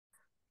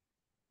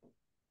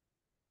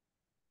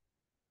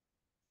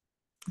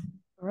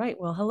All right.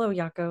 Well, hello,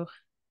 Jaco.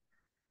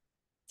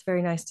 It's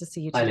very nice to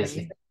see you Hi, today.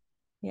 Leslie.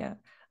 Yeah.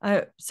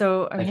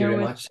 So I'm Thank you here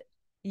very with much.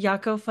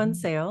 Jaco van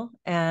Zyl,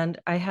 and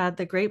I had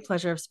the great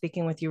pleasure of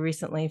speaking with you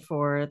recently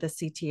for the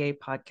CTA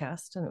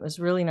podcast, and it was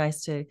really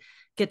nice to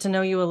get to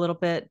know you a little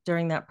bit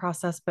during that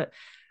process. But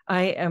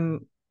I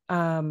am,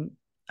 I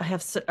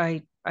have,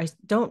 I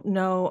don't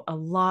know a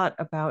lot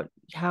about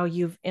how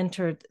you've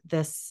entered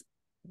this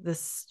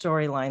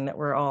storyline that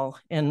we're all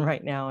in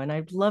right now, and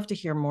I'd love to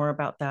hear more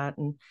about that.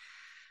 And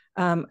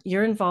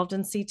you're involved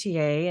in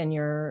CTA, and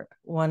you're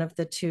one of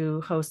the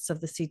two hosts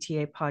of the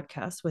CTA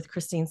podcast with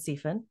Christine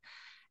Siefan.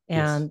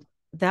 Yes. And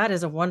that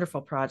is a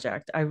wonderful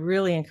project. I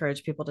really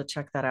encourage people to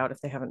check that out if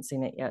they haven't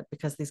seen it yet,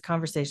 because these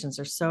conversations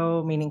are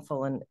so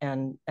meaningful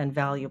and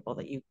valuable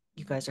that you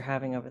guys are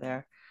having over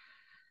there.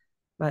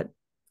 But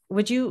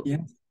would you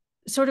Yeah.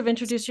 sort of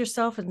introduce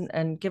yourself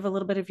and give a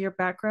little bit of your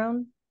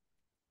background?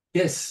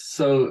 Yes.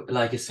 So,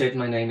 like you said,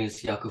 my name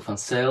is Jaco van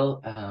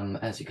Zyl.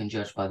 As you can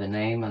judge by the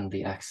name and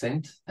the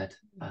accent, that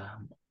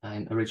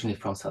I'm originally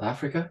from South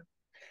Africa.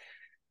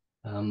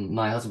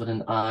 My husband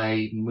and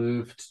I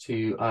moved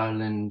to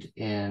Ireland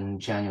in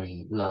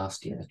January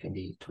last year,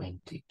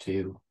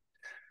 2022.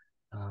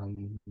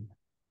 Um,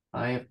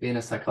 I have been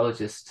a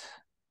psychologist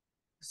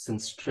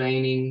since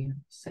training,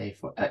 say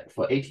for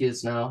 8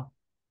 years now.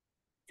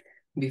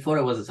 Before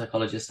I was a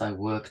psychologist, I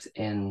worked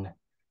in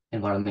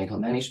environmental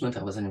management.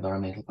 I was an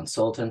environmental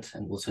consultant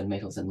and also in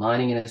metals and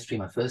mining industry.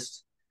 My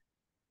first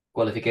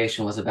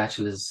qualification was a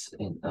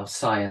of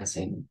science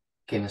in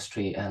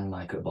chemistry and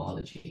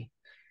microbiology.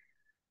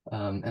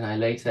 And in my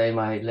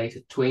later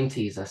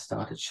 20s,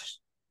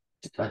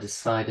 I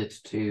decided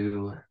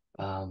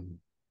um,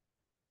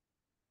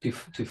 to,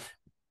 to,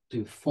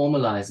 to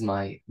formalize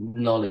my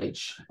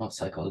knowledge of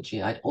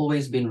psychology. I'd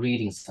always been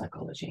reading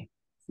psychology.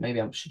 Maybe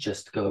I should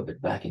just go a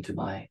bit back into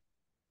my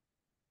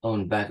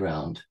own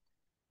background.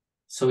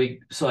 So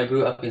I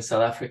grew up in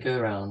South Africa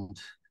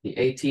around the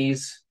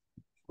 80s,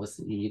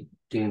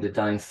 during the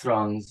dying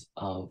throes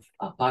of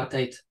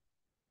apartheid.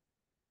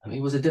 I mean,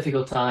 it was a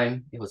difficult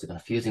time. It was a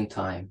confusing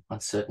time,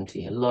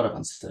 uncertainty, a lot of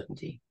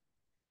uncertainty.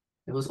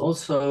 It was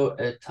also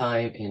a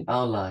time in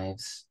our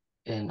lives,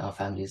 in our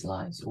families'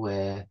 lives,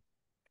 where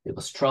there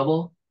was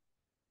trouble.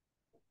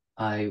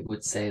 I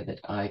would say that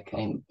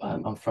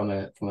I'm from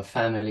a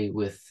family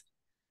with,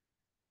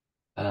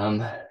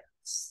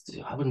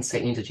 I wouldn't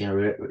say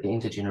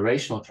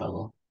intergenerational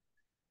trouble,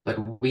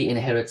 but we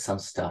inherit some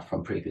stuff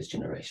from previous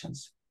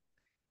generations.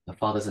 My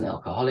father's an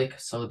alcoholic,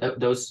 so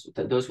those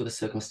were the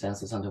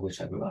circumstances under which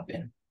I grew up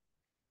in.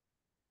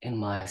 In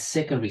my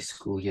secondary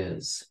school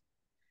years,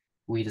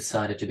 we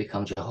decided to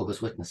become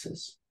Jehovah's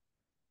Witnesses.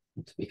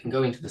 We can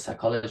go into the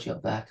psychology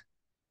of that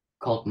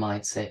cult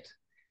mindset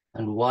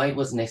and why it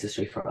was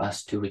necessary for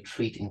us to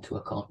retreat into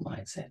a cult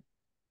mindset.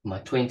 In my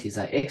 20s,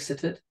 I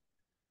exited.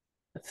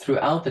 But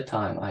throughout the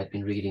time, I had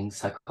been reading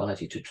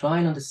psychology to try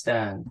and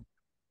understand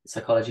the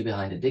psychology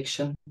behind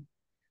addiction,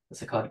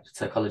 the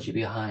psychology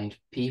behind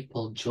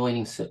people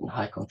joining certain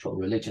high control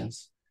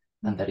religions.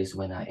 And that is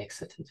when I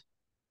exited.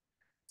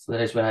 So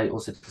that is when I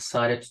also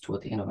decided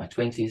toward the end of my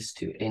 20s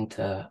to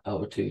enter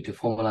or to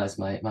formalize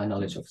my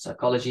knowledge of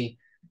psychology.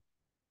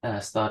 And I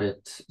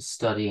started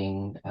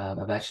studying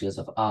a bachelor's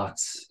of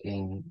arts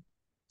in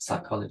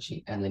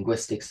psychology and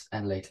linguistics,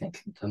 and later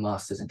a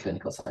master's in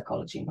clinical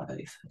psychology in my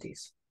early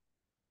 30s.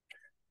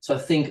 So I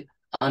think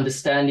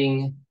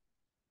understanding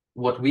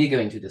what we're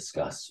going to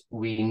discuss,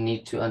 we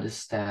need to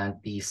understand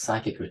the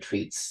psychic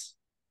retreats,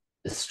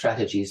 the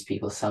strategies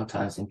people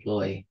sometimes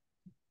employ,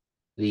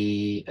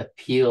 the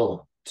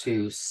appeal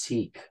to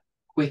seek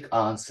quick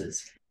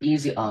answers,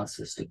 easy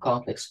answers to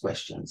complex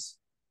questions,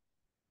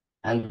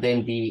 and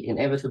then the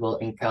inevitable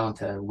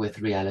encounter with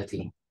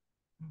reality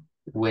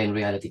when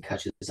reality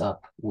catches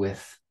up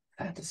with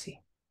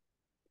fantasy.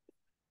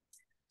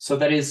 So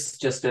that is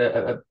just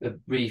a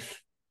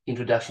brief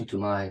introduction to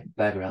my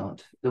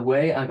background. The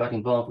way I got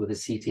involved with the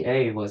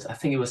CTA was, I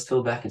think it was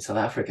still back in South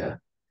Africa,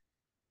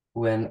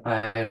 when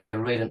I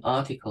read an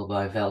article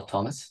by Val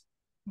Thomas.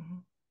 Mm-hmm.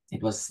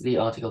 It was the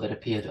article that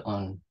appeared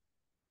on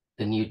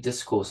the New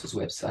Discourses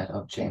website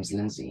of James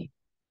Lindsay.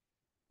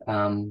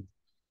 And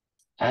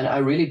I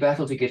really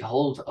battled to get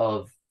hold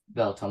of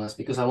Val Thomas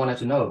because I wanted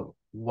to know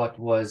what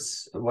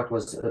was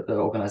the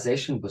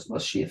organization,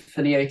 was she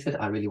affiliated?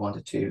 I really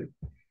wanted to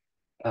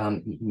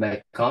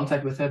make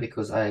contact with her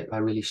because I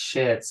really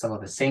shared some of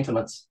her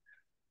sentiments.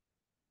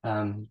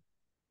 But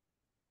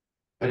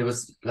it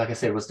was, like I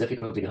said, it was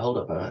difficult to get hold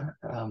of her.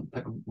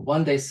 But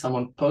one day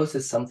someone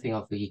posted something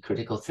of the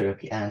critical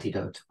therapy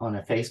antidote on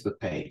a Facebook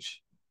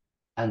page.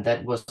 And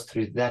that was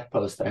through that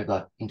post that I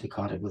got into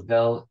contact with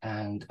Val,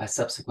 and I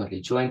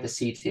subsequently joined the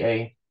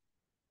CTA.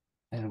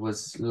 And it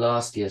was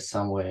last year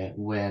somewhere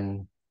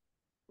when,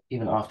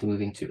 even after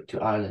moving to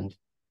Ireland,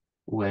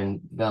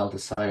 when Val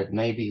decided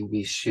maybe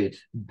we should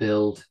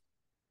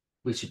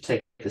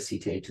take the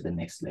CTA to the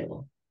next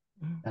level.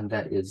 Mm-hmm. And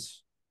that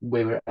is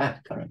where we're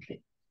at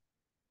currently.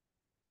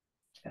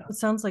 Yeah. It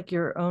sounds like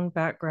your own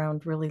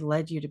background really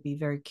led you to be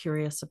very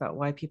curious about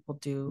why people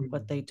do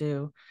what they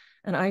do.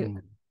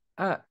 And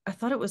I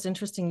thought it was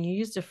interesting. You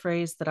used a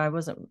phrase that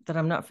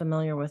I'm not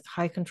familiar with,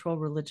 high control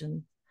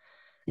religion.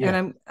 Yeah.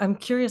 And I'm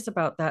curious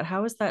about that.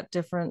 How is that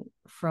different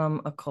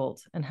from a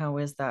cult, and how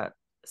is that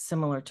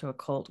similar to a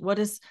cult?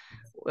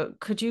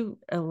 Could you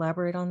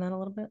elaborate on that a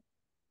little bit?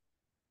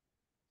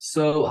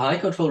 So high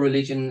control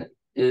religion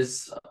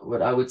is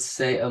what I would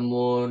say a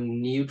more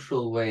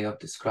neutral way of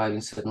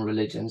describing certain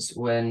religions,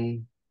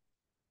 when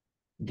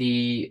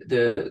the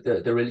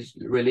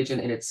religion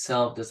in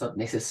itself does not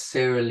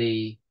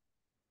necessarily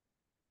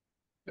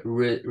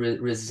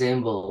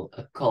resemble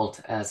a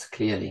cult as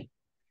clearly.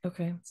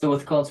 Okay. So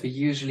with cults, we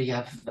usually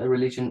have a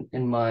religion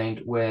in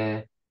mind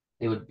where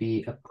there would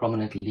be a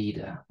prominent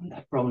leader, and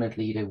that prominent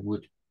leader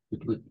would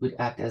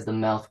act as the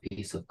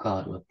mouthpiece of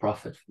God, or a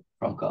prophet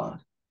from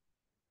God.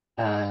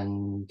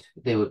 And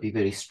there would be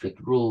very strict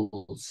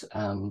rules.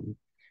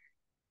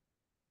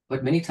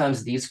 But many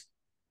times these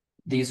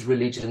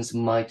religions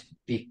might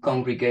be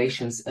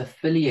congregations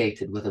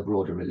affiliated with a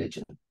broader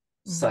religion,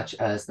 such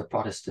as the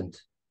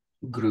Protestant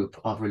group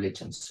of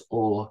religions,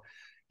 or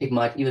it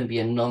might even be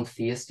a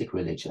non-theistic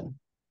religion.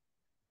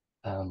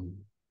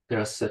 There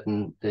are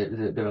certain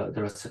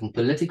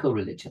political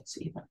religions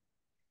even,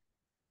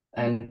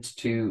 and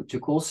to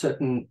call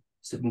certain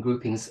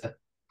groupings a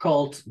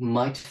cult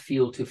might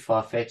feel too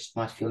far-fetched,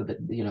 might feel a bit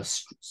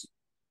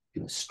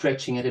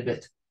stretching it a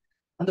bit,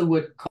 and the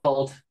word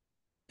cult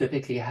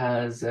typically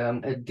has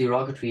a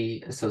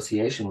derogatory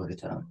association with the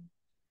term.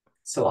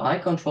 So high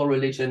control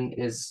religion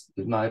is,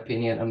 in my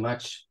opinion, a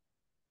much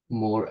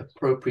more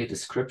appropriate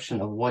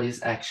description of what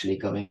is actually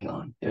going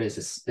on. There is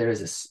a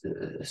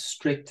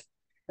strict,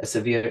 a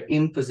severe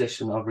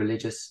imposition of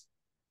religious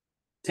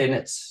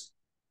tenets,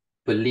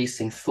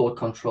 policing thought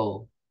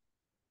control,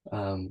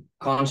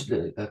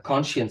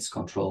 conscience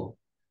control,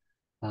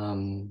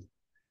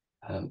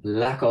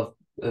 lack of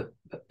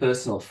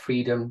personal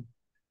freedom,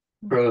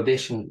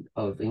 prohibition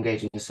of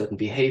engaging in certain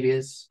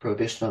behaviors,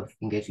 prohibition of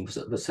engaging with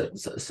certain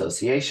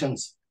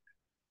associations,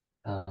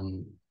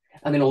 and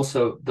then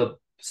also the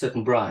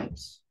certain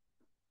bribes,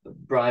 the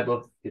bribe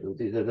of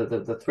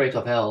the threat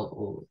of hell,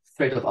 or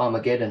threat of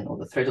Armageddon, or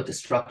the threat of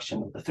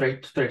destruction, or the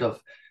threat of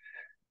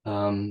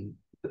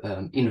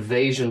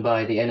invasion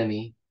by the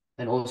enemy,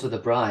 and also the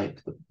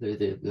bribe,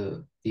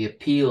 the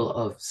appeal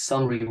of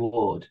some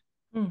reward,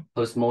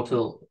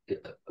 post-mortal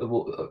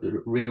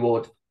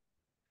reward,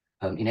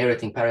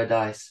 inheriting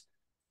paradise,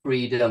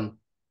 freedom,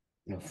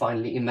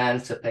 finally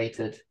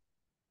emancipated,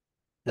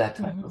 that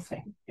type of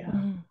thing. Yeah.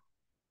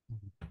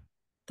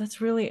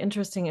 That's really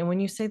interesting. And when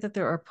you say that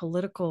there are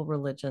political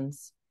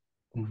religions,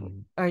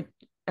 I'm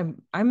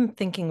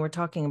thinking we're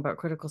talking about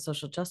critical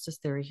social justice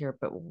theory here,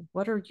 but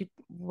what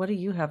do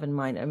you have in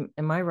mind?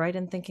 Am I right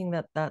in thinking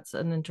that that's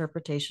an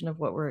interpretation of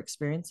what we're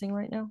experiencing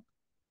right now?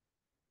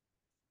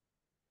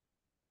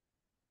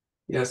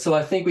 Yeah, so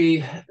I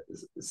think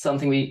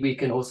something we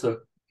can also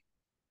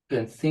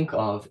think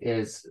of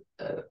is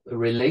a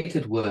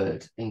related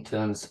word in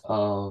terms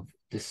of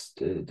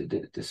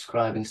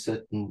describing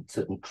certain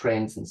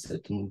trends and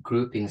certain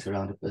groupings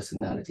around a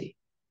personality,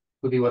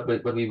 would be what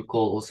we would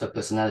call also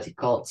personality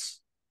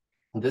cults.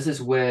 And this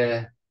is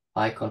where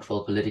high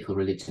control political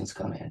religions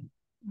come in.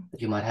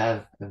 That you might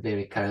have a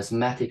very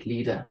charismatic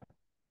leader,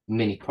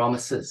 many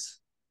promises,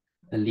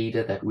 a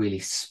leader that really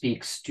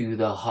speaks to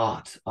the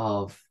heart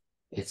of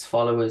its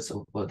followers,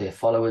 or their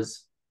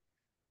followers,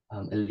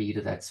 a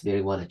leader that's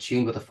very well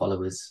attuned with the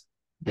followers,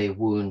 their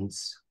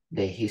wounds,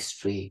 their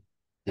history,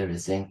 their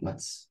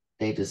resentments,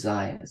 their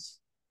desires.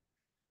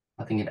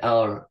 I think in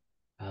our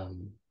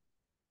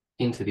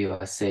interview,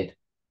 I said,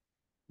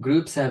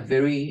 groups have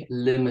very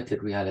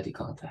limited reality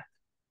contact.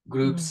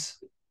 Groups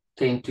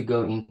tend to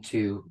go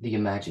into the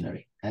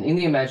imaginary. And in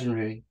the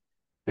imaginary,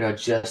 there are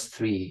just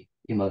three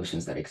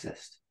emotions that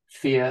exist: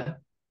 fear,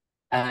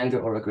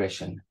 anger or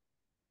aggression,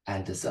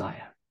 and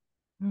desire.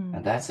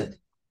 And that's it.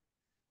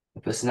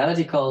 A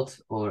personality cult,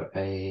 or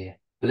a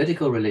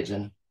political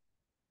religion,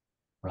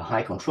 or a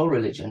high control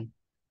religion,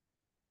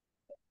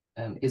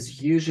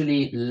 is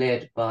usually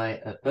led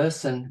by a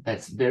person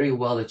that's very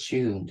well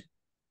attuned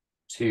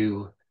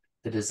to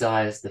the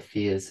desires, the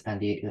fears,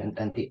 and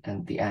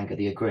the anger,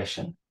 the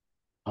aggression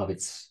of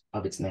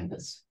its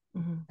members.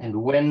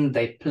 And when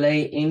they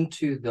play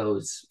into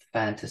those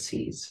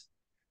fantasies,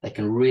 they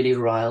can really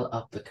rile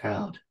up the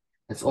crowd.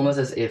 It's almost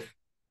as if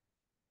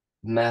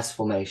mass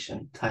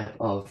formation type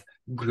of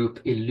group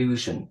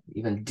illusion,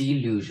 even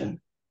delusion,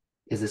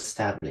 is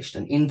established.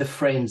 And in the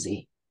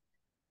frenzy,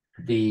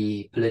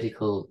 the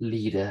political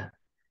leader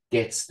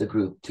gets the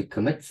group to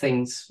commit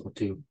things, or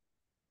to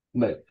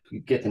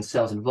get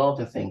themselves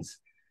involved in things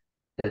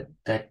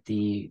that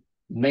the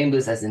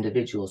members as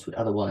individuals would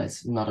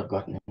otherwise not have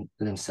gotten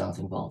themselves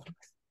involved with.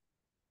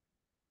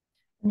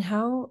 And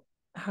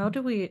how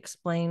do we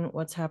explain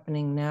what's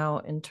happening now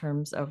in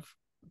terms of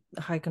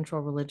high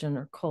control religion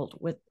or cult,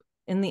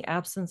 in the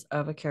absence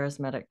of a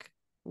charismatic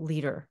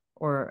leader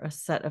or a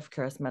set of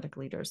charismatic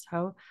leaders?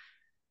 How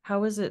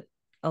is it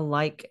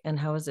alike, and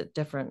how is it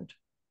different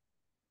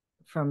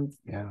from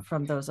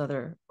those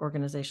other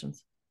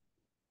organizations?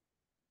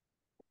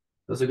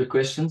 Those are good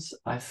questions.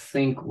 I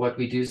think what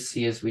we do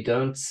see is we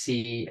don't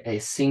see a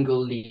single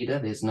leader.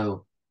 There's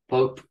no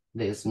pope,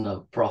 there's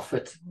no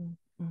prophet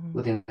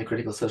within the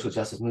critical social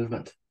justice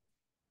movement.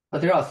 But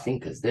there are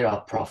thinkers, there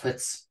are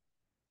prophets,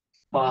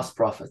 past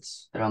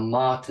prophets, there are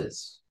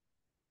martyrs.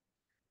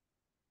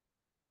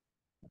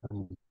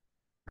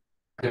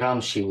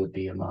 Gramsci would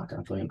be a martyr,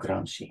 Antonio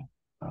Gramsci.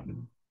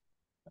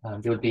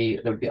 There would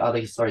be other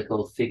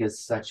historical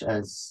figures such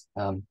as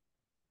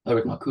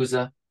Herbert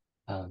Marcuse,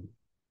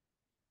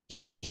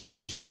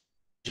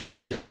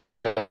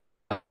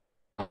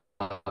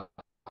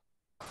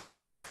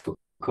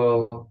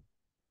 Foucault.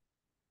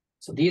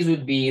 So these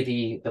would be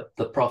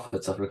the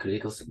prophets of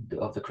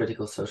the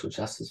critical social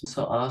justice.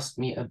 So asked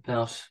me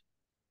about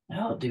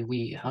how do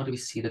we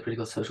see the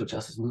critical social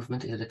justice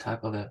movement? Is it a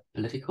type of a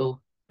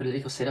political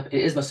setup? It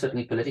is most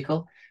certainly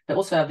political. They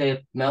also have their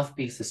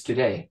mouthpieces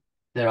today.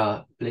 There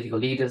are political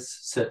leaders,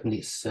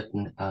 certainly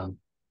certain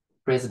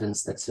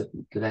presidents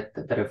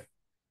that have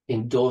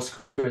endorsed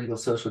critical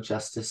social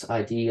justice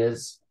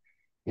ideas.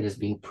 It is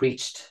being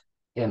preached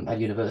at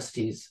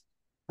universities.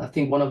 I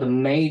think one of the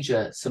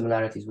major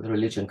similarities with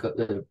religion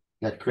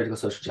that critical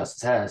social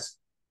justice has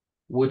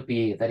would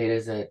be that it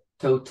is a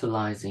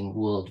totalizing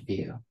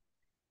worldview.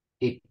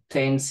 It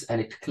tends and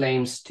it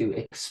claims to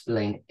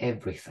explain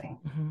everything.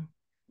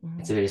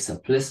 It's a very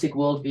simplistic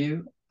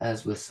worldview,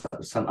 as with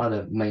some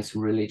other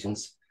mainstream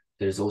religions.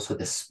 There is also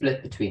the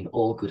split between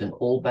all good and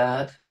all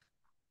bad.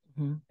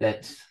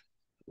 That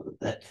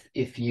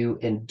if you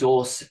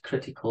endorse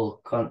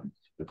critical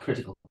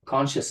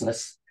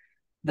consciousness,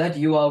 that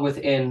you are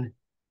within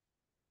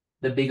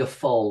the bigger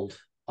fold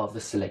of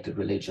the selected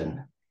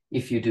religion.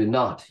 If you do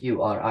not,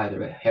 you are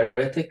either a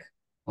heretic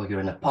or you're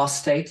an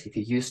apostate if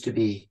you used to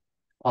be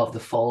of the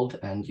fold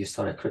and you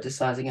started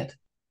criticizing it.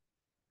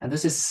 And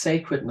this is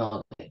sacred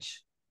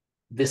knowledge.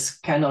 This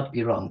cannot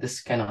be wrong.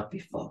 This cannot be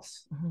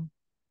false.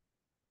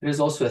 There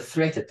is also a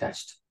threat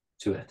attached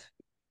to it.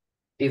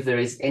 If there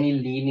is any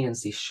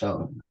leniency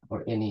shown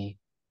or any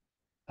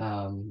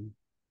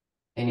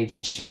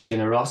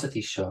generosity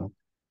shown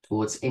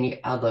towards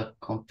any other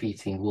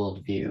competing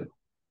worldview,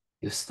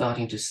 you're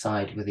starting to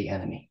side with the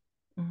enemy.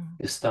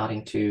 You're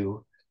starting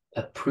to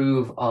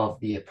approve of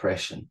the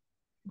oppression.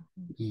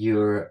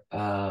 You're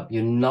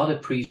not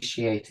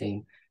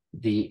appreciating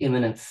the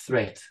imminent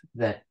threat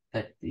that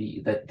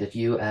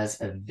you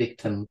as a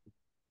victim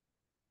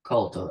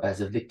cult or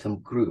as a victim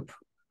group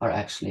are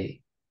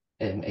actually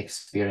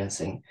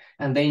experiencing.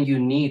 And then you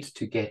need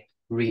to get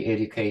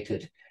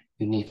re-educated.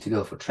 You need to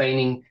go for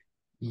training.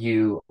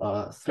 You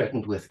are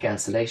threatened with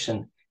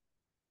cancellation.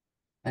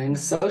 And in the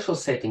social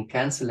setting,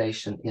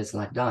 cancellation is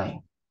like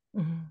dying.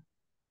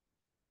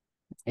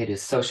 It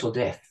is social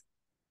death.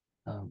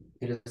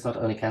 It is not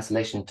only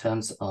cancellation in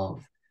terms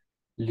of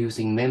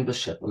losing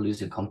membership or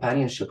losing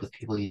companionship with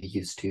people you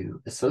used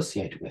to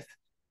associate with.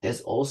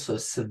 There's also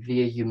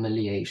severe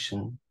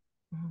humiliation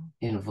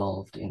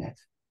involved in it.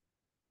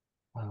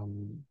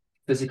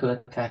 Physical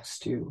attacks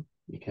too.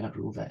 You cannot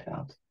rule that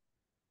out.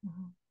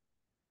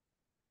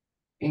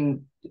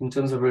 In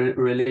terms of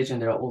religion,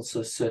 there are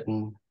also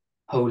certain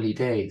holy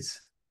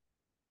days.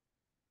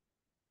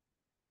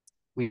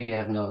 We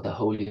have now the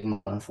holy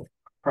month of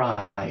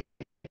Pride.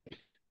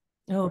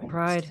 Oh,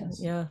 Pride,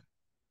 yeah.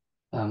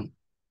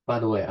 By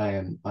the way,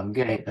 I'm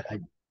gay, but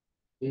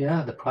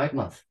the Pride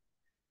month.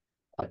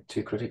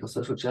 To critical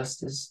social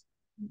justice,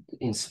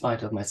 in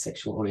spite of my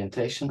sexual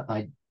orientation,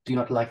 I do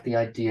not like the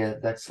idea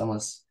that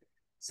someone's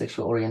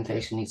sexual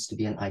orientation needs to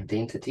be an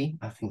identity.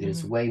 I think there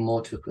is way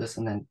more to a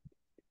person than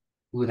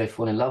who they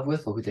fall in love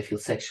with or who they feel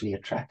sexually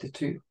attracted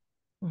to.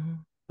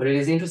 But it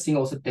is interesting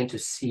also then to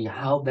see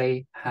how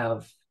they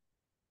have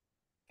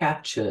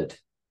captured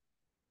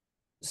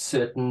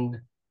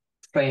certain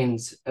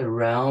trends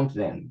around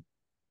them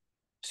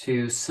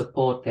to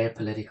support their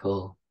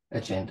political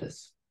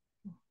agendas.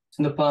 So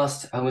in the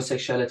past,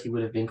 homosexuality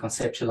would have been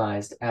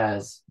conceptualized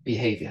as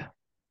behavior.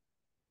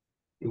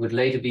 It would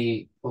later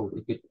be,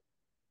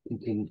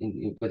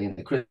 within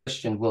the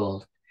Christian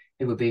world,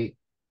 it would be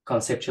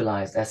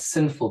conceptualized as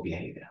sinful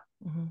behavior.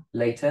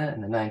 Later,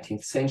 in the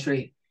 19th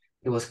century,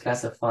 it was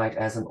classified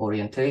as an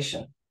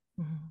orientation.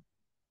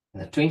 In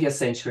the 20th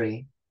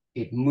century,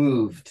 it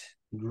moved,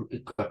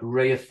 it got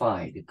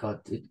reified,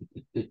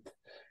 it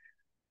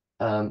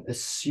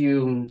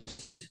assumed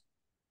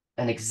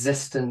an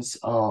existence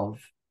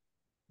of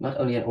not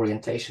only an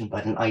orientation,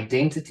 but an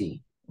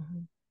identity.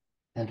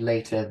 And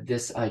later,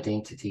 this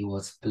identity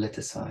was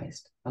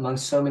politicized among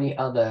so many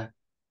other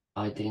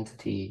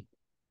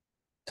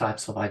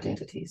types of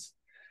identities.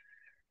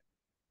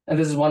 And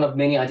this is one of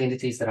many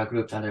identities that are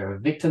grouped under a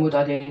victimhood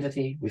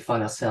identity. We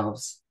find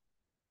ourselves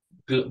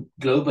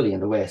globally in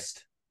the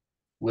West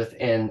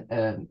within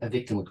a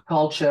victimhood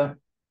culture.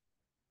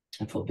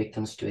 And for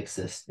victims to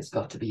exist, it's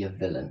got to be a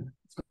villain.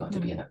 It's got to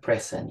be an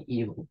oppressor, an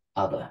evil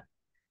other.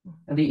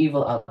 And the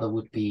evil other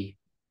would be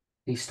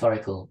the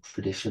historical,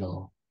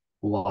 traditional,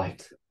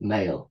 white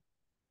male.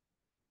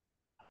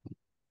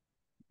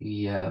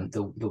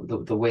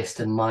 the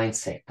Western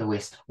mindset, the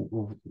West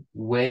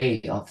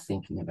way of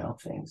thinking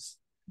about things.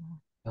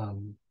 There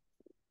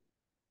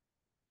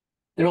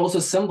are also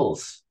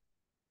symbols,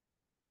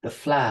 the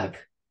flag,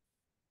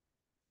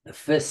 the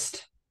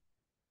fist.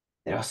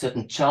 There are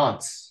certain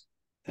chants,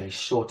 very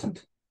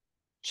shortened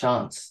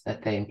chants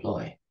that they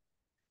employ.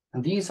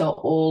 And these are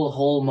all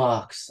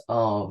hallmarks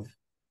of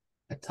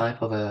a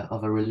type of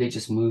a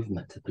religious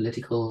movement, a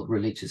political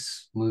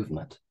religious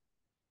movement.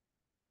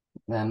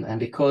 And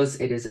because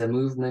it is a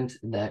movement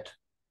that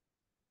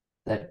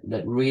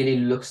really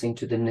looks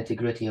into the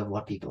nitty-gritty of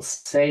what people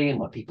say and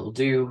what people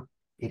do,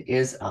 it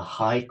is a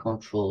high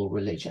control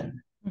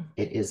religion.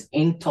 It is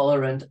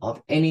intolerant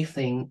of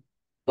anything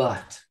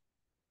but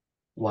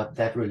what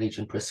that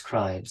religion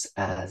prescribes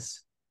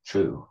as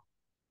true.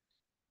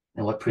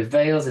 And what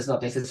prevails is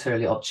not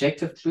necessarily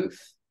objective truth,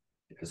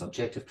 because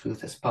objective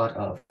truth is part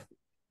of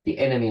the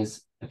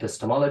enemy's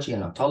epistemology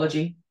and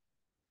ontology.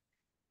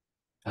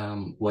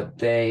 What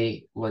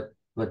they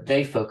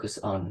focus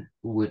on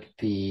would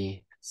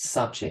be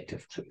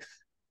subjective truth.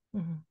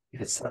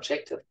 If it's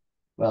subjective,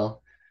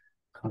 well,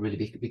 can't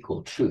really be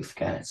called truth,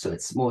 can it? So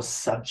it's more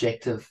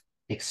subjective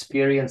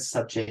experience,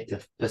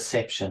 subjective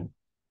perception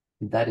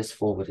that is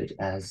forwarded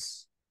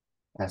as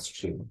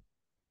true.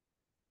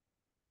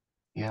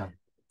 Yeah.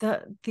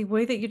 The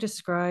way that you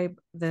describe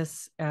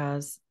this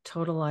as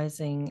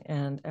totalizing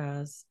and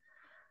as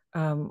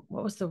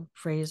what was the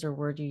phrase or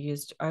word you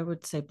used? I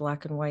would say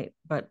black and white,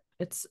 but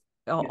it's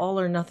all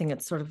or nothing.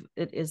 It's sort of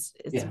it's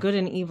good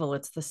and evil.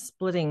 It's the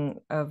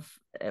splitting of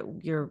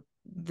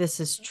this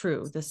is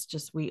true. This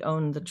just, we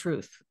own the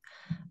truth.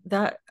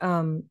 That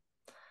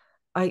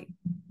I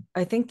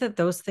think that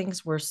those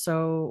things were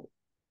so,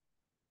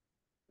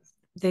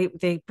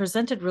 they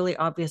presented really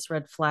obvious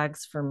red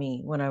flags for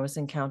me when I was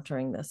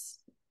encountering this,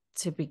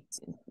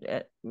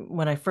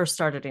 when I first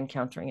started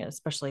encountering it,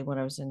 especially when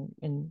I was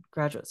in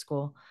graduate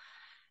school.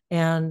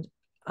 And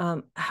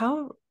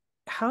how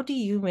do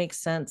you make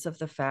sense of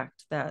the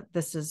fact that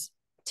this has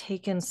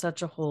taken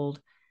such a hold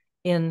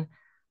in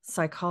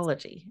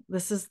psychology?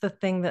 This is the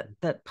thing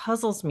that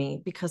puzzles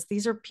me, because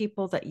these are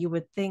people that you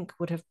would think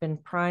would have been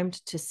primed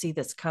to see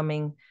this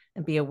coming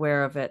and be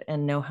aware of it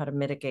and know how to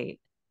mitigate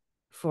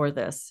for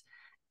this.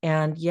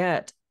 And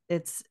yet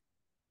it's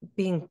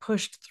being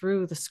pushed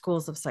through the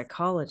schools of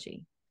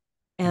psychology,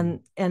 and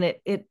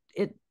it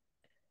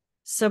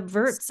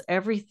subverts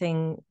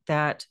everything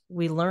that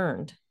we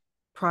learned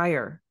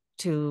prior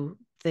to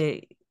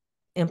the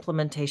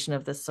implementation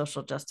of this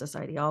social justice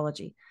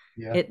ideology.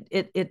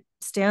 It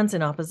stands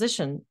in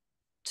opposition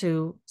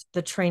to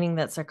the training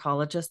that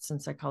psychologists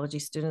and psychology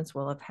students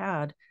will have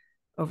had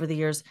over the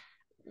years.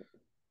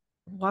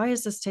 Why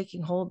is this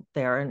taking hold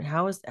there, and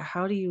how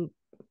do you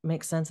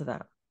make sense of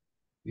that?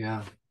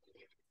 Yeah,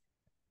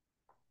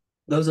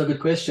 those are good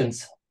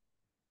questions.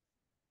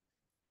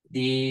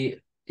 The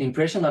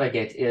impression that I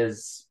get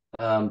is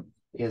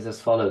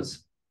as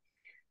follows.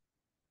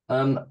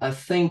 I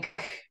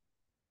think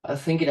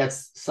it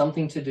has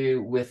something to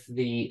do with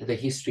the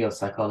history of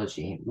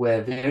psychology,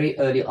 where very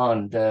early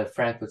on the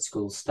Frankfurt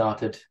School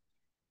started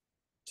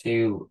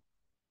to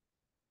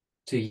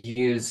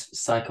use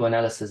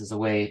psychoanalysis as a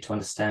way to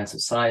understand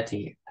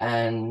society,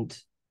 and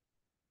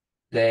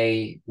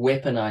they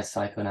weaponized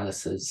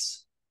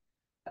psychoanalysis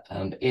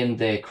in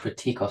their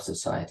critique of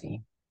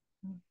society.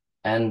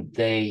 And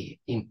they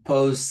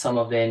imposed some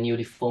of their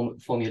newly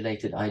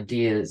formulated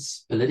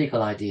ideas,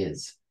 political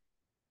ideas,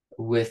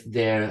 with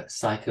their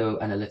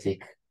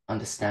psychoanalytic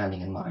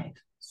understanding in mind.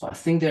 So I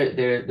think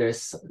there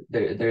is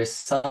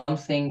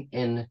something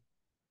in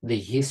the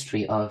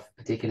history of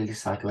particularly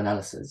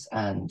psychoanalysis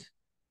and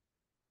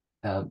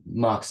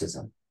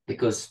Marxism,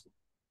 because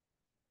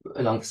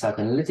along the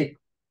psychoanalytic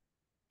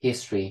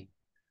history,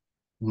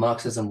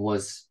 Marxism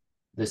was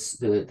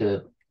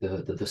the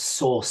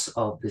source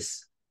of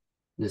this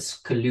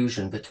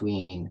collusion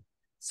between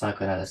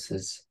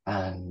psychoanalysis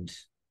and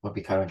what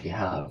we currently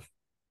have,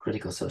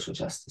 critical social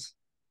justice.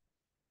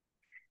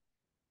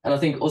 And I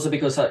think also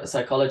because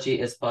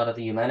psychology is part of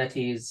the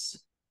humanities,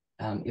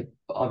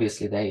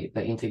 obviously they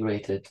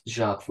integrated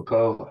Jacques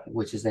Foucault,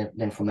 which is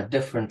then from a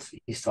different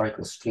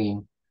historical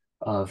stream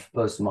of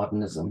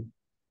postmodernism,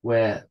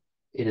 where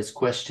it is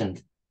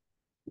questioned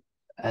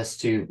as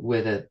to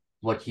whether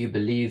what you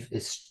believe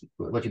as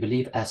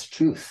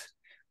truth,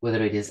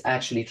 whether it is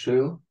actually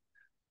true,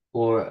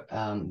 or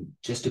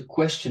just to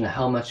question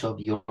how much of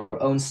your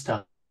own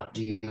stuff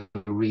do you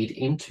read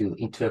into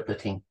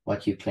interpreting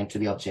what you claim to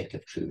be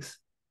objective truth.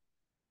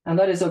 And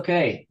that is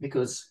okay,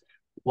 because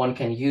one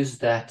can use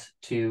that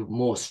to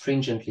more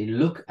stringently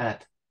look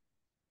at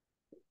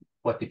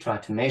what we try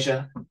to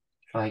measure,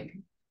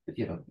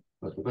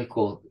 what we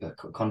call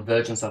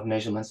convergence of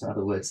measurements, in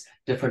other words,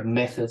 different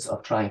methods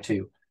of trying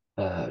to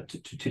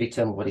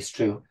determine what is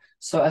true,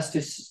 so as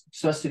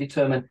to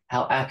determine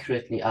how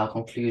accurately our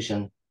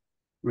conclusion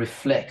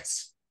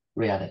reflects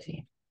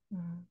reality.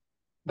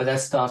 But that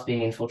starts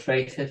being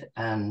infiltrated,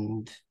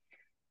 and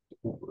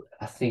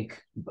I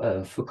think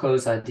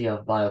Foucault's idea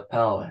of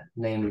biopower,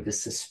 namely the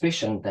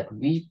suspicion that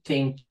we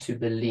tend to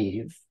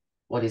believe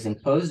what is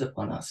imposed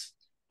upon us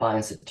by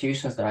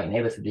institutions that are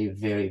inevitably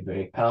very,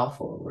 very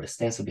powerful, or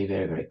ostensibly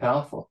very, very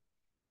powerful,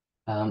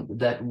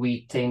 that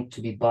we tend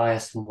to be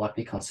biased in what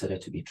we consider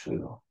to be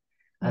true.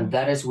 And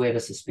that is where the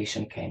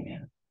suspicion came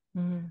in.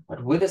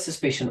 But with the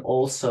suspicion,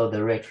 also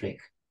the rhetoric,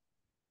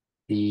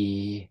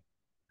 the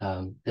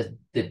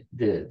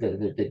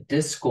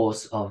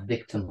discourse of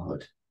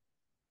victimhood.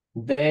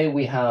 There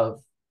we have,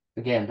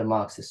 again, the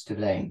Marxists to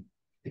blame,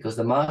 because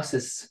the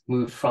Marxists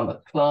moved from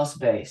a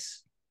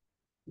class-based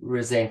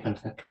resentment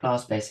and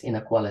class-based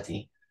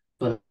inequality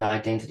to an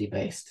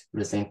identity-based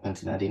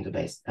resentment and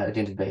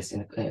identity-based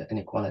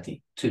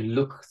inequality, to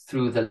look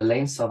through the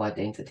lens of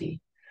identity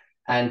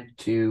and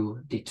to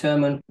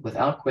determine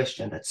without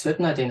question that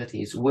certain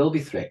identities will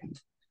be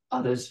threatened,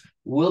 others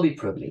will be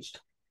privileged,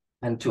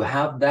 and to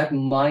have that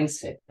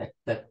mindset,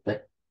 that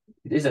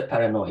it is a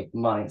paranoid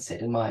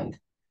mindset in mind,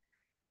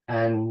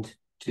 and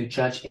to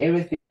judge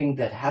everything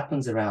that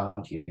happens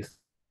around you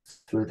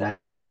through that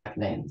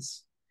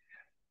lens.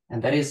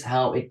 And that is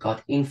how it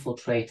got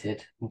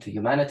infiltrated into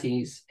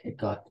humanities, it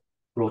got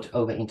brought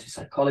over into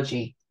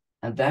psychology,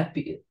 and that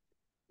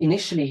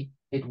initially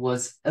it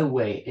was a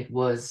way, it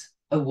was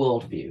a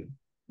worldview,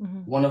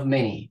 one of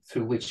many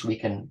through which we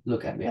can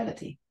look at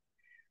reality.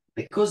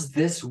 Because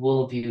this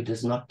worldview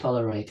does not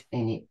tolerate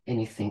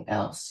anything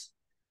else,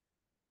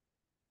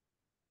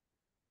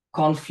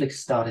 conflict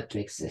started to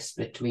exist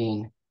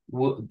between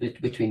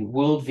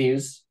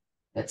worldviews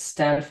that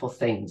stand for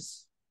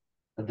things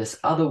that this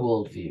other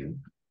worldview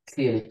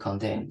clearly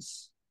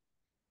condemns.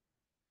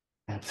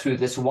 And through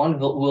this one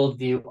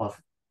worldview of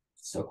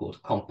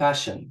so-called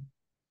compassion,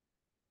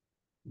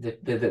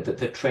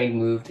 the train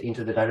moved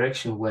into the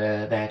direction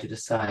where they had to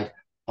decide,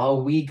 are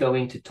we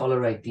going to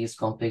tolerate these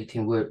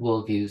competing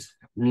worldviews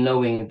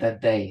knowing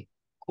that they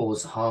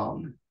cause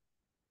harm?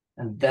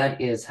 And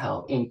that is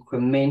how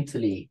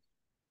incrementally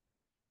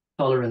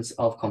tolerance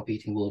of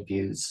competing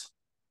worldviews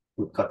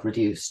got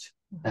reduced,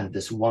 and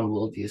this one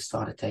worldview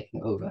started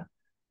taking over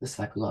the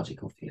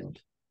psychological field.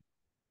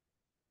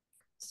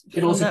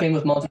 It also came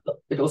with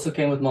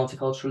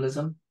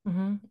multiculturalism.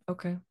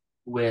 Okay.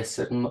 Where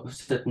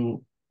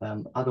certain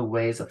other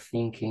ways of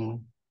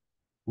thinking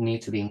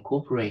need to be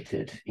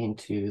incorporated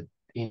into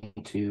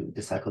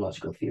the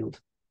psychological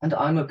field, and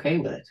I'm okay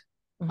with it.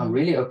 I'm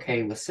really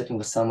okay with sitting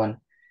with someone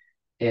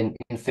in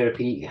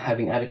therapy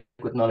having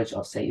adequate knowledge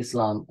of, say,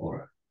 Islam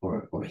or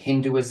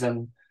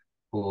Hinduism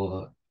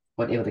or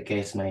whatever the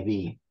case may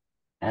be,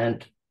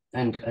 and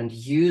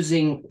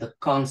using the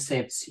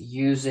concepts,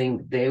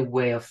 using their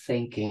way of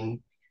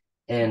thinking,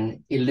 and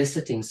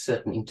eliciting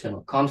certain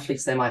internal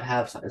conflicts they might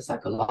have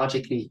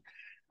psychologically,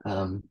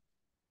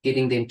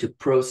 getting them to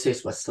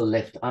process what's still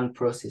left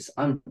unprocessed.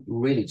 I'm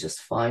really just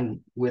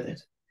fine with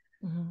it.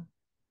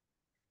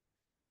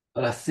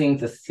 But I think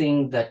the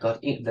thing that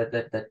got in,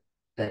 that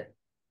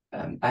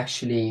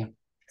actually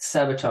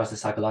sabotaged the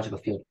psychological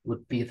field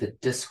would be the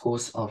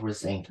discourse of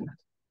resentment.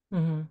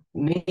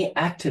 Many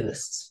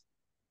activists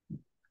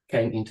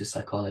came into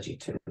psychology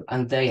too,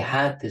 and they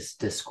had this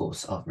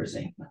discourse of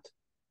resentment.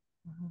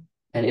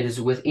 And it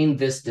is within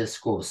this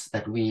discourse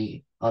that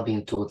we are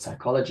being taught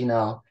psychology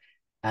now,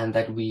 and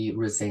that we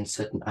resent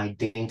certain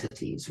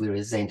identities. We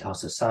resent our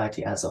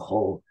society as a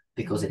whole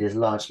because it is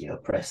largely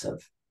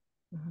oppressive.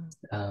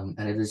 And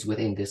it is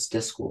within this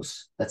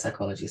discourse that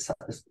psychology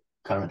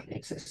currently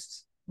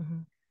exists.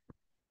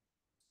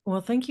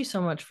 Well, thank you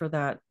so much for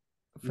that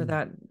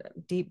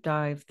deep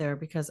dive there,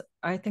 because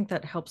I think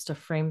that helps to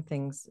frame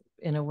things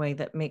in a way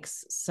that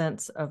makes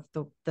sense of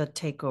the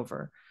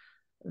takeover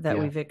that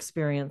we've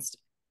experienced.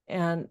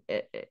 And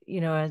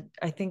I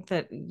think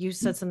that you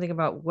said something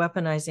about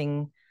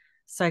weaponizing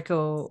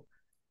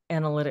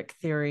psychoanalytic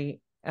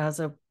theory as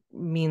a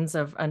means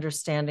of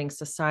understanding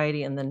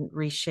society and then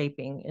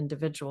reshaping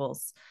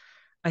individuals.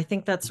 I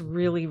think that's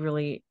really,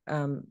 really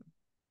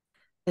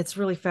it's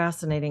really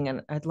fascinating,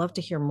 and I'd love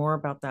to hear more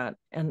about that.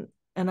 And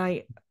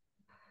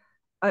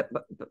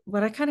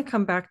but I kind of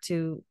come back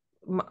to,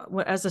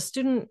 as a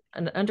student,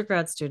 an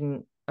undergrad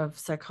student of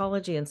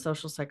psychology and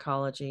social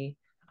psychology,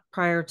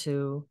 prior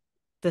to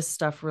this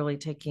stuff really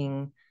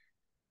taking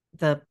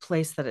the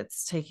place that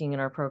it's taking in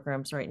our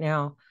programs right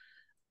now,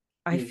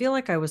 I feel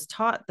like I was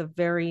taught the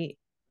very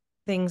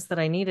things that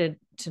I needed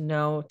to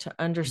know to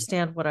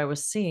understand what I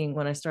was seeing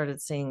when I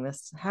started seeing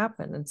this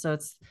happen. And so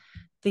it's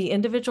the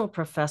individual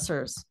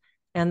professors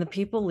and the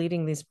people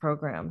leading these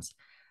programs.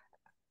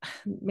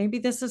 Maybe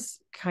this is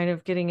kind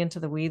of getting into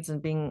the weeds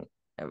and being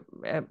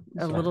a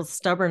little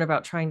stubborn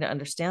about trying to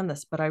understand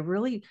this, but I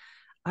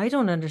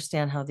don't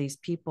understand how these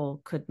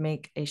people could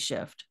make a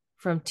shift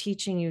from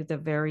teaching you the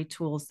very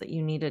tools that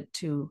you needed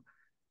to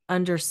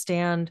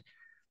understand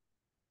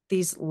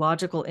these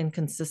logical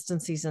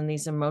inconsistencies and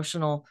these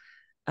emotional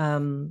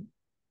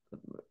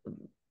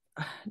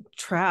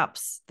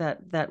traps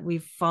that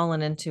we've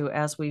fallen into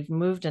as we've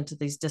moved into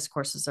these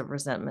discourses of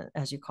resentment,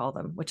 as you call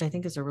them, which I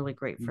think is a really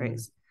great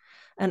phrase.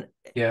 And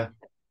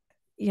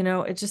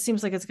it just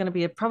seems like it's going to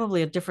be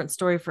probably a different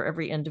story for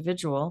every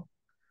individual,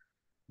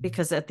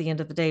 because at the end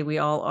of the day, we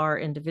all are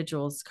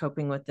individuals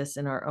coping with this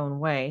in our own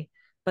way.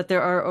 But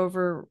there are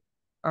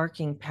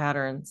overarching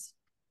patterns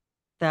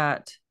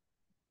that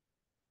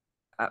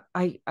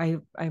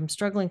I'm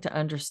struggling to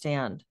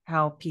understand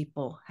how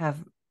people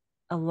have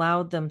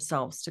allowed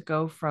themselves to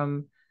go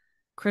from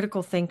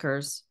critical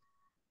thinkers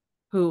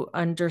who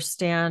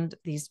understand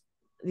these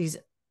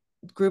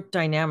group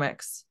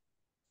dynamics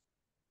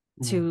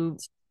to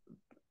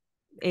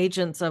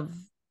agents of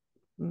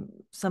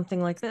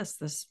something like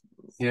this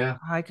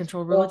high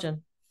control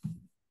religion.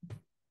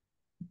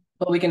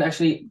 Well, we can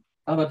actually,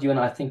 how about you and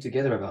I think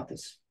together about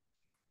this?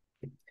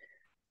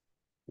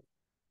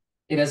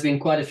 It has been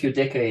quite a few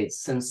decades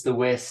since the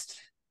West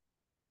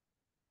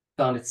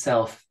found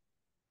itself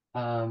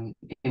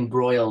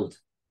embroiled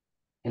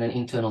in an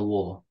internal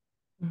war.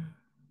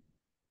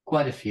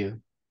 Quite a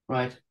few,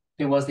 right?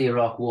 There was the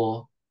Iraq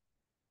War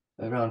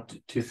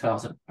around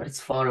 2000, but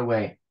it's far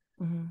away.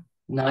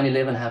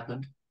 9/11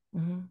 happened.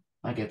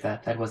 I get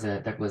that. That was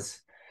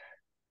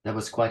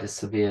quite a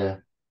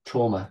severe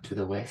trauma to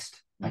the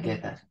West. I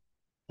get that.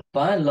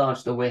 By and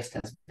large, the West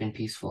has been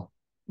peaceful.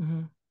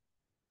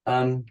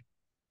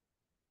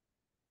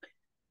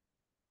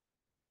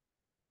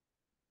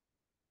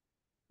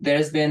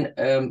 There's been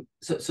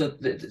so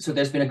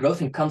there's been a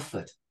growth in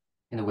comfort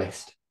in the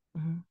West.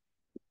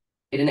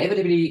 It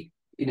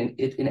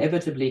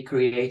inevitably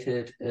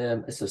created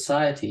a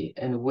society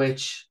in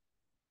which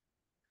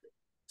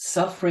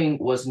suffering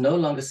was no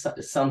longer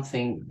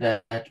something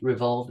that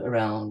revolved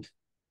around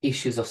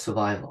issues of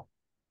survival.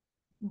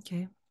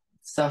 Okay.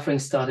 Suffering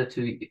started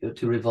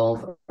to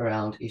revolve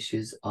around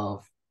issues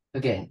of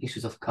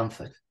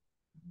comfort,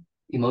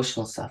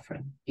 emotional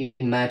suffering,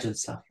 imagined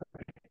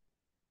suffering.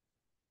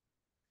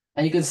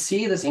 And you can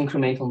see this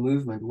incremental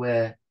movement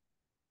where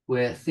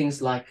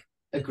things like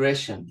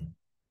aggression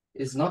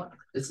is not,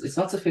 it's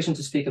not sufficient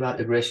to speak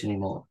about aggression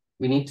anymore.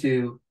 We need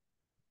to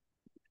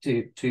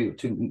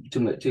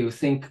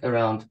think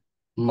around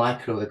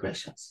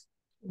microaggressions.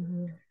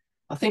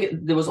 I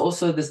think there was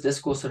also this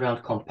discourse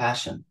around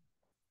compassion,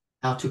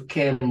 how to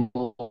care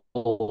more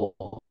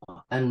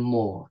and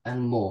more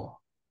and more.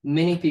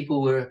 Many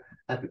people were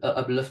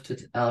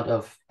uplifted out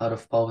of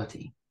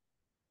poverty.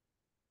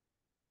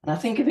 And I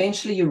think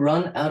eventually you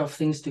run out of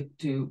things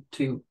to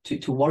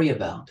worry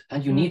about,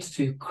 and you need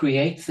to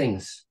create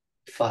things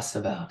to fuss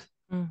about.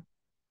 And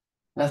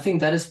I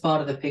think that is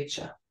part of the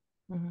picture.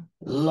 A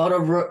lot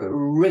of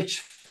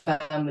rich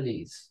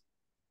families.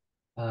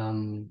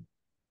 Jonathan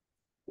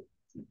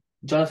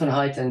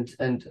Haidt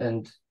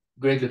and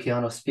Greg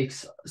Luciano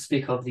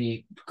speak of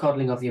the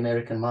coddling of the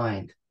American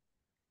mind.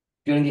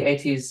 During the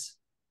 80s,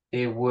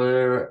 there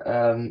were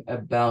a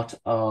bout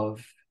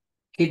of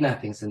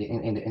kidnappings in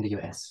the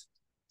US.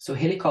 So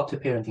helicopter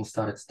parenting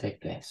started to take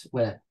place,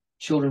 where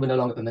children were no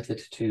longer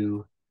permitted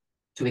to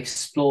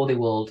explore the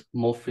world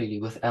more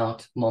freely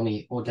without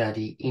mommy or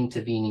daddy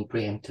intervening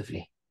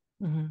preemptively.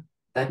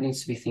 That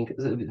needs to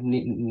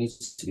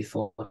be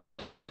thought about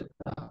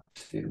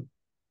too.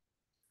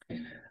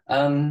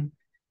 I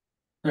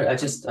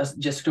just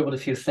scribbled a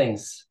few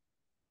things.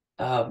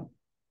 We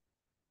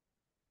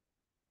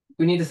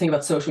need to think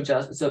about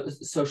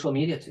social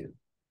media too,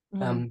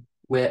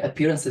 where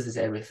appearances is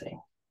everything.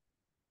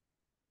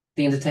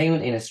 The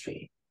entertainment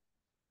industry.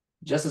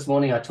 Just this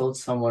morning, I told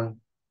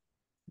someone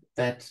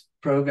that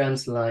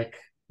programs like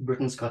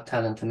Britain's Got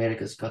Talent,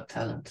 America's Got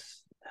Talent,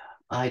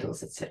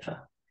 Idols,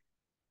 etc.,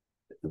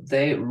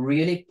 they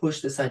really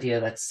push this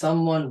idea that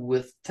someone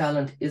with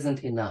talent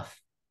isn't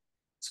enough.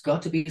 It's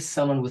got to be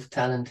someone with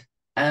talent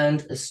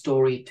and a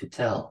story to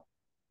tell.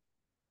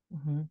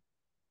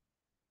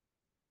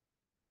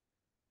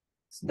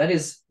 So that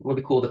is what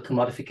we call the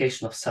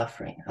commodification of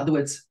suffering. In other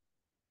words,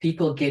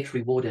 people get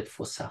rewarded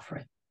for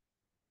suffering.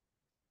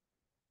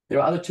 There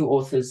are other two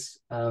authors,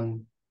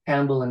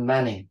 Campbell and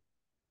Manning.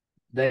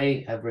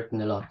 They have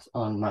written a lot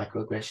on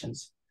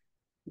microaggressions,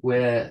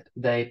 where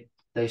they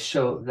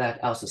show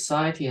that our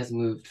society has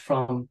moved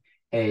from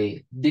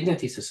a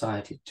dignity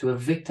society to a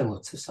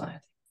victimhood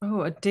society.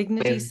 Oh, a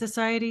dignity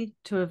society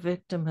to a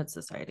victimhood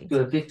society. To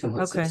a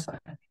victimhood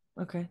society.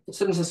 Okay. In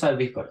certain society,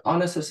 we've got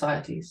honor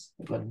societies,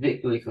 we've got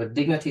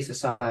dignity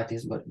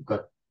societies, but we've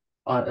got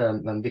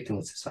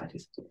victimhood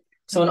societies.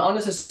 So an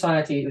honor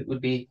society, it would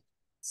be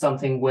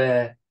something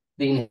where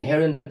the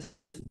inherent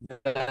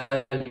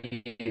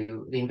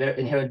value, the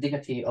inherent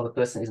dignity of a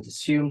person isn't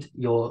assumed.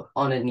 Your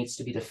honor needs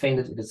to be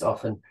defended. It is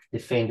often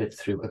defended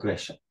through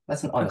aggression.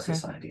 That's an honor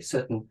society.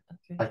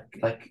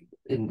 Like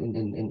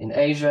in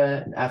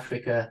Asia, in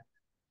Africa,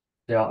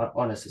 there are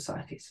honor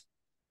societies.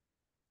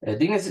 A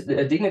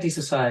dignity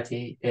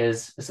society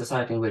is a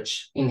society in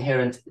which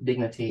inherent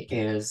dignity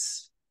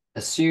is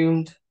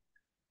assumed.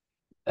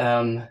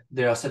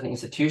 There are certain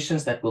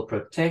institutions that will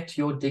protect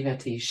your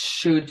dignity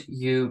should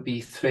you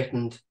be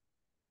threatened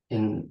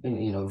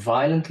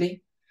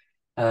violently,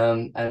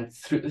 and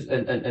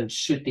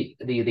should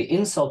the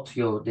insult to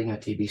your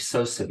dignity be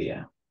so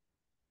severe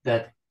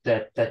that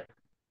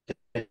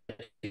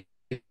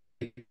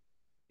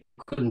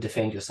couldn't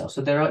defend yourself.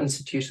 So there are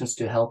institutions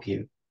to help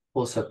you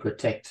also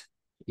protect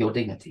your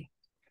dignity.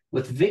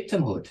 With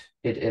victimhood,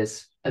 it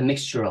is a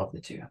mixture of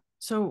the two.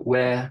 So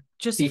where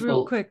just people,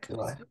 real quick,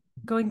 right.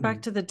 Going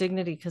back to the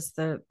dignity, because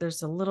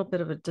there's a little bit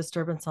of a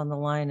disturbance on the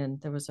line,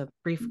 and there was a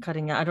brief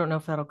cutting. I don't know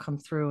if that'll come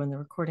through in the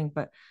recording,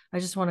 but I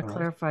just want to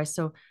clarify.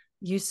 So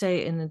you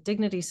say in a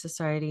dignity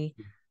society,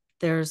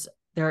 there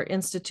are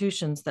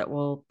institutions that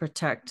will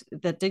protect,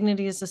 that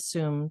dignity is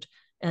assumed,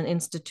 and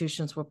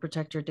institutions will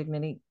protect your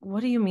dignity.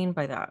 What do you mean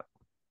by that?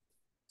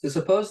 So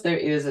suppose there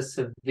is a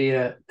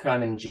severe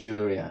crime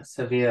injuria,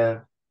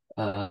 severe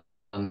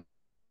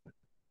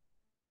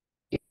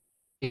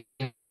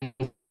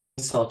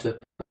insult to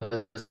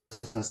a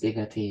person's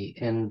dignity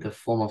in the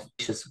form of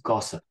vicious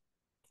gossip.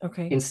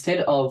 Okay.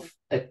 Instead of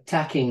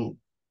attacking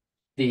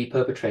the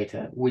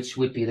perpetrator, which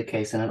would be the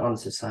case in an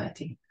honest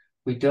society,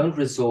 we don't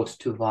resort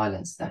to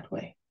violence that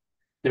way.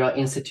 There are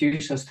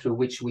institutions through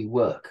which we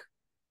work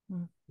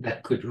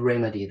that could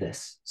remedy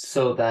this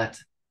so that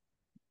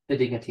the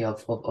dignity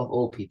of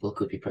all people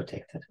could be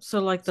protected. So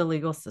like the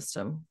legal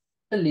system.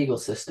 The legal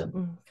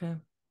system. Okay.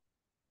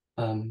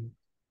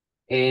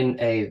 In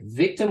a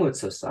victimhood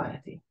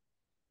society,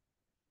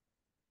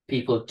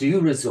 people do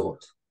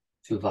resort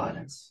to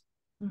violence.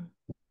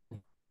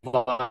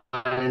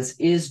 Violence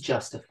is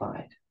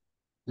justified.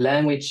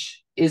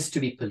 Language is to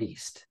be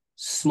policed.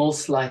 Small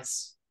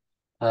slights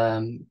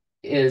are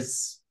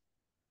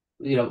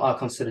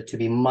considered to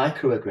be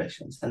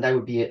microaggressions, and that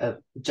would be a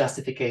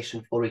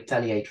justification for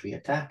retaliatory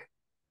attack.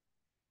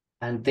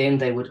 And then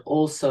they would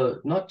also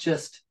not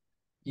just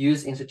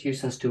use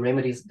institutions to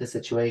remedy the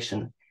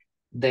situation,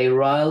 they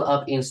rile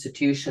up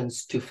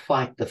institutions to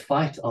fight the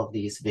fight of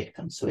these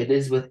victims. So it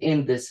is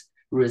within this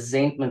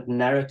resentment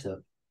narrative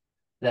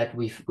that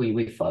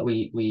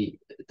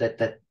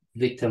that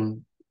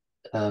victim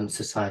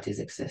societies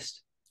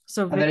exist.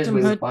 So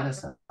victimhood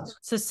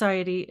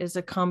society is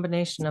a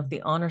combination of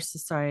the honor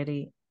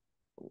society,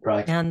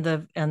 right, and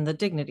the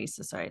dignity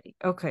society.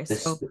 Okay,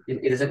 so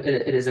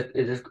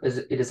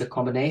it is a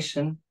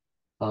combination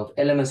of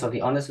elements of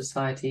the honor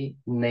society,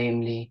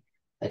 namely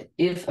that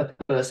if a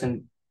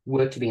person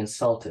were to be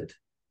insulted,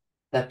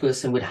 that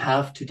person would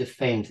have to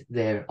defend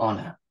their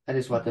honor. That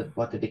is what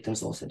the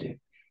victims also do.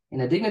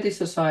 In a dignity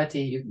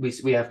society,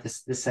 we have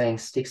this saying,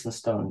 sticks and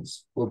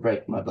stones will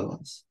break my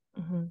bones,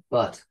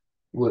 but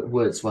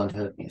words won't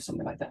hurt me, or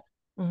something like that.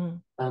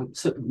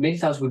 So many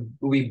times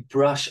we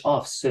brush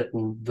off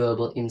certain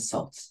verbal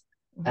insults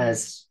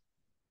as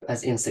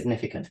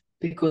insignificant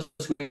because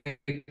we're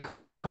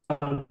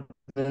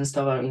convinced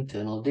of our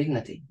internal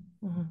dignity.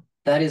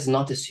 That is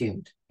not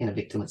assumed in a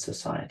victimhood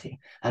society.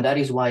 And that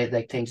is why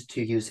they tend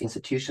to use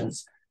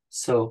institutions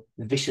so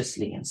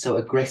viciously and so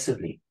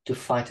aggressively to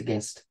fight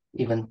against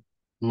even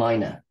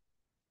minor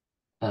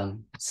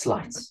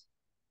slights.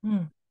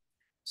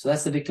 So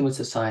that's the victimhood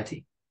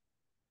society.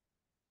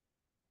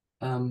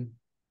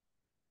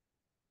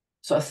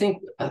 So I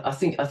think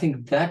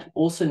that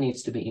also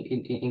needs to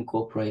be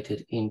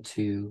incorporated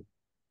into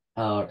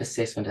our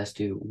assessment as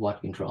to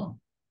what went wrong.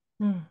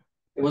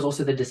 It was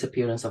also the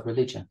disappearance of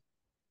religion.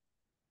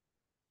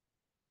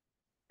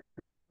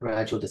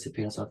 Gradual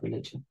disappearance of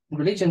religion.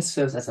 Religion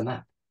serves as a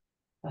map.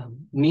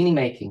 Meaning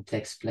making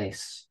takes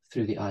place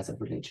through the eyes of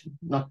religion,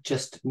 not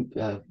just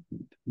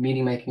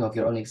meaning making of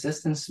your own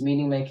existence,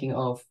 meaning making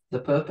of the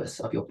purpose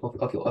of your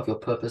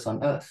purpose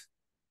on earth.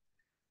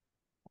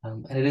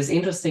 And it is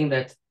interesting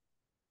that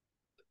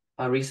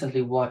I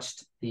recently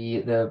watched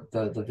the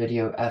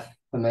video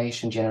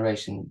Affirmation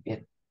Generation.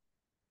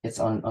 It's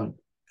on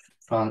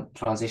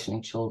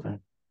transitioning children,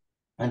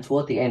 and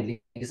toward the end,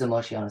 Lisa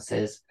Marchiana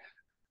says,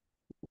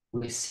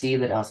 we see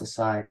that our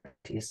society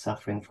is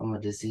suffering from a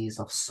disease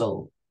of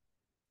soul.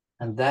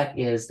 And that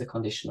is the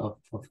condition of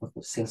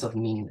a sense of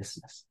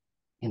meaninglessness.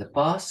 In the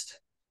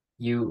past,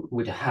 you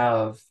would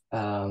have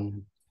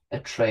a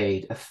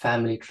trade, a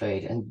family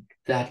trade, and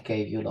that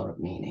gave you a lot of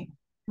meaning.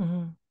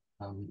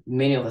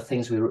 Many of the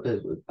things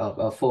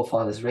our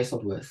forefathers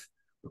wrestled with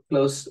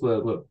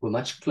were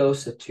much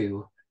closer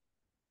to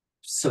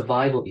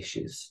survival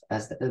issues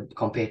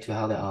compared to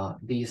how they are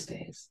these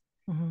days.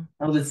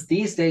 Now,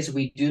 these days,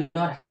 we do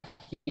not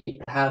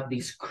have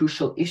these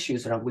crucial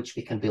issues around which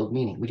we can build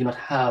meaning. We do not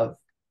have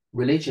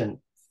religion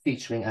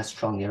featuring as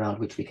strongly around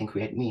which we can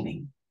create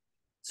meaning.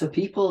 So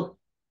people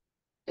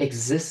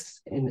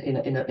exist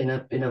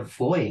in a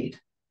void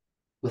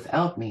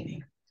without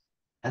meaning,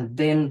 and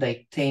then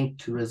they tend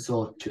to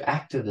resort to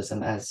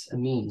activism as a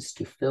means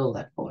to fill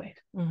that void.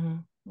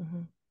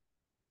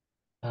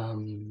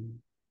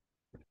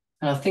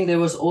 And I think there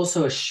was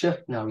also a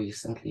shift now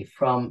recently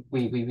from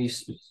we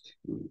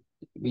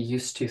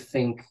used to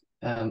think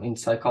in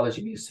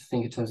psychology, we used to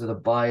think in terms of the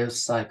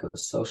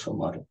biopsychosocial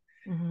model.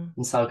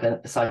 In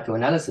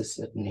psychoanalysis,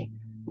 certainly,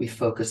 we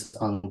focused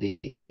on the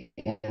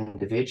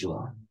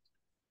individual.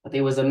 But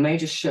there was a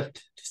major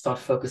shift to start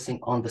focusing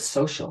on the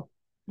social,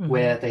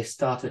 where they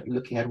started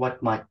looking at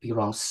what might be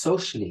wrong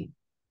socially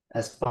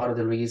as part of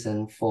the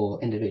reason for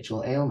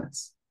individual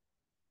ailments.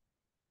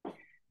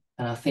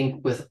 And I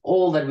think with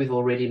all that we've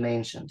already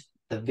mentioned,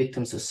 the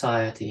victim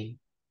society,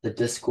 the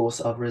discourse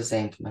of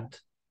resentment,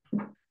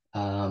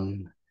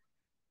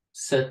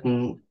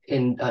 certain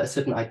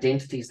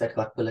identities that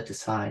got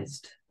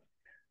politicized,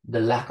 the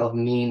lack of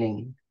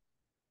meaning,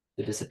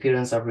 the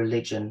disappearance of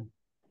religion,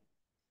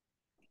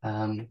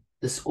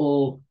 this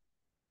all,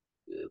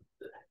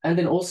 and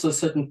then also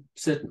certain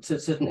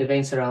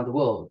events around the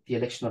world, the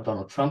election of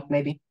Donald Trump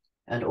maybe,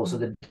 and also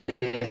the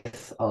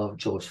death of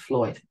George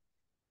Floyd.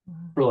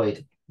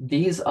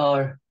 These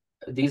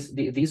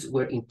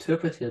were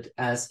interpreted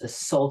as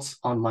assaults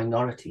on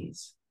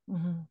minorities,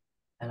 and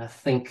I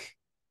think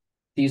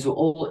these were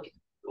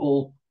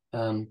all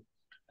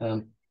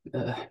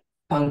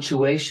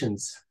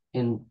punctuations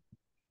in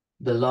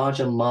the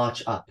larger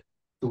march up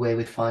to where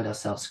we find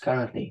ourselves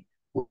currently,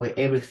 where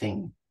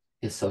everything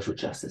is social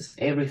justice,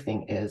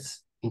 everything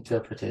is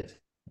interpreted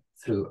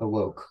through a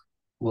woke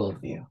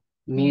worldview.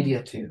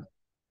 Media too.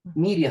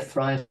 Media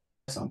thrives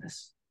on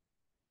this.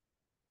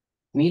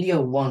 Media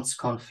wants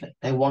conflict.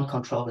 They want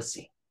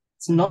controversy.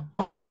 It's not.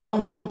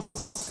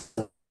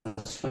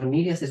 When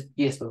media says,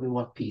 yes, but we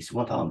want peace, we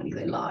want harmony,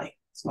 they lie.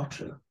 It's not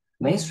true.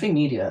 Mainstream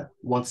media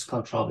wants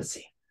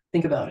controversy.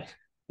 Think about it.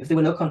 If there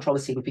were no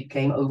controversy, it would be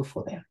game over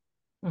for them.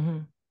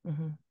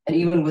 And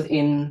even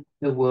within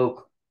the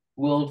woke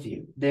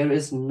worldview, there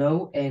is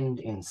no end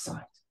in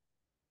sight.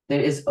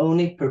 There is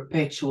only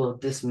perpetual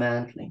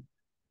dismantling,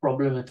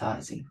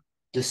 problematizing,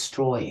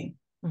 destroying.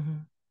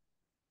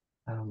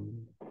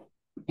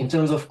 In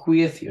terms of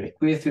queer theory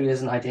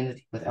is an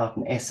identity without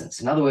an essence.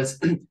 In other words,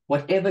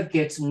 whatever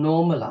gets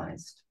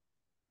normalized,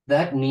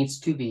 that needs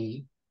to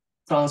be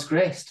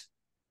transgressed.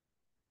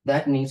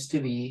 That needs to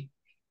be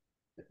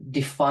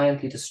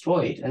defiantly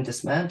destroyed and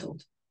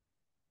dismantled.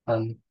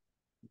 I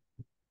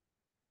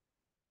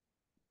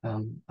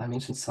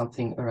mentioned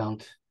something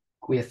around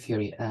queer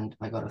theory and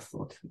I got a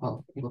thought.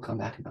 Well, it will come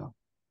back now.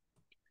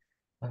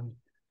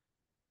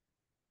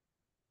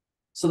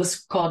 So this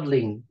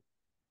coddling,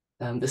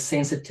 the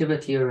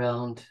sensitivity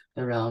around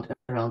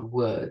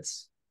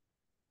words.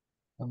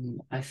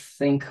 I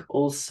think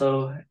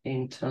also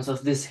in terms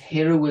of this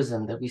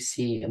heroism that we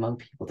see among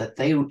people, that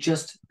they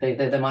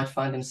might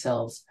find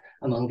themselves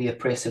among the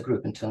oppressor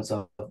group in terms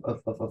of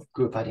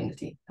group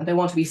identity, and they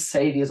want to be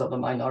saviors of the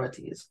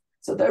minorities.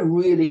 So they're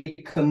really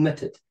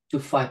committed to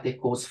fight their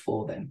cause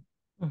for them.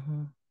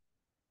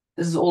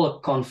 This is all a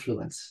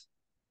confluence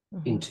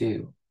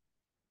into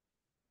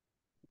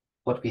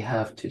what we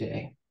have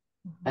today,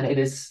 and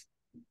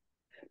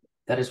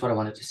that is what I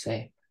wanted to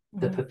say.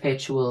 The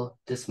perpetual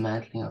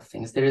dismantling of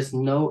things. There is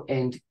no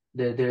end.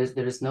 There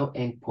is no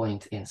end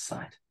point in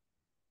sight.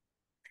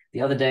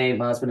 The other day,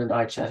 my husband and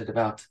I chatted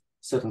about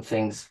certain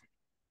things,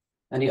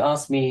 and he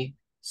asked me,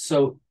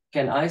 "So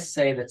can I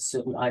say that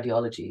certain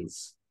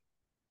ideologies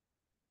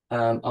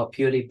are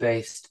purely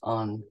based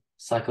on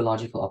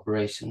psychological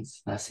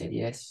operations?" And I said,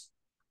 "Yes."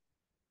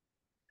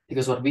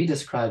 Because what we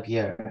describe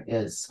here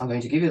is, I'm going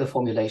to give you the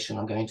formulation.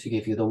 I'm going to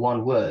give you the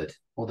one word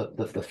or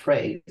the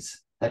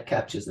phrase that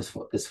captures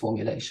this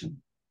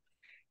formulation.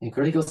 In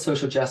critical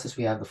social justice,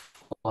 we have the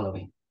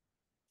following.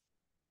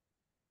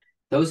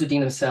 Those who deem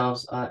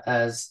themselves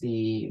as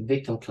the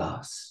victim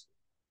class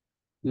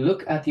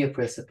look at the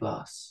oppressor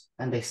class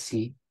and they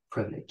see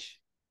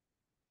privilege.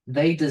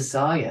 They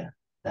desire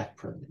that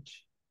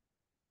privilege.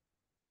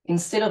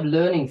 Instead of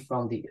learning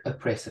from the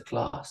oppressor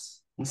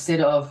class, instead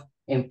of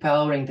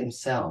empowering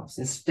themselves,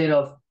 instead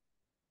of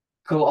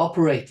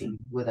cooperating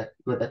with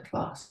that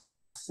class,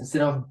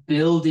 instead of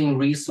building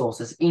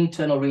resources,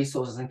 internal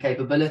resources and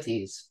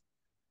capabilities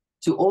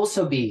to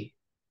also be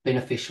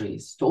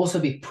beneficiaries, to also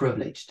be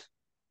privileged,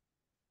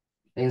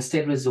 they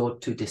instead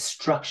resort to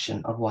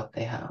destruction of what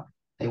they have.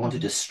 They want to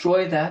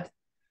destroy that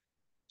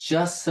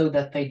just so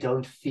that they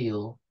don't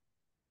feel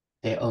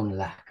their own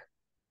lack.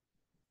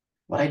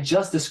 What I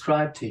just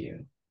described to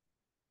you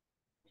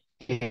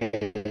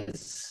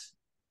is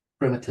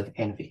primitive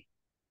envy.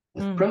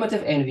 With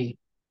primitive envy,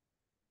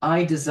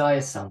 I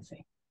desire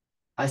something.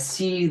 I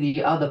see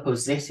the other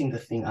possessing the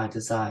thing I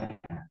desire.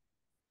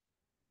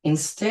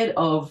 Instead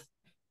of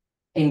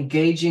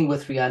engaging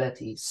with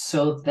reality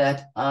so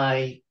that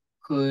I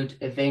could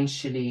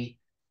eventually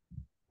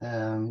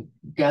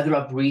gather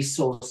up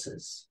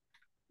resources,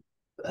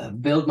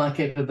 build my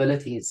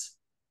capabilities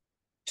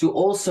to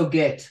also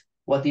get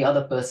what the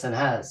other person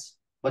has,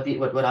 what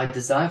I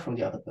desire from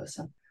the other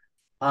person,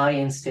 I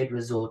instead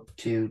resort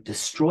to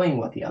destroying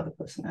what the other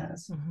person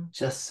has,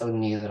 just so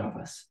neither of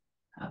us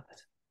have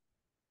it.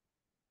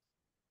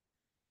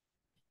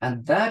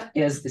 And that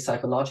is the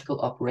psychological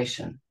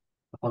operation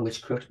upon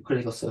which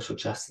critical social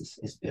justice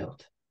is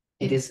built.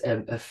 It is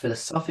a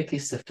philosophically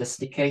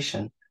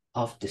sophistication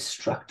of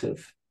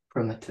destructive,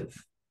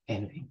 primitive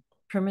envy.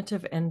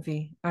 Primitive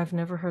envy. I've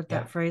never heard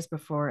that phrase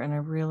before, and I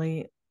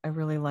really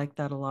like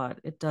that a lot.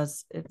 It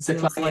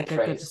feels like a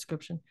good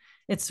description.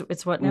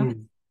 It's what now?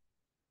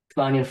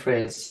 Kleinian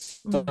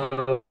phrase. So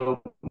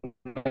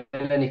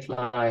Melanie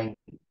Klein,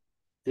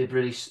 the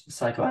British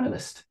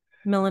psychoanalyst.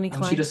 Melanie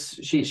Klein.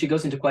 She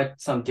goes into quite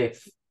some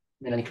depth,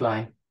 Melanie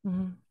Klein,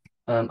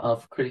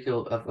 of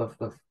critical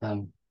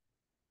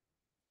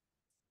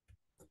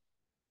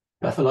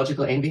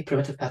Pathological envy,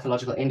 primitive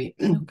pathological envy.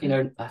 Okay. You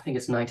know, I think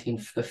it's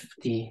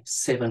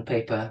 1957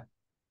 paper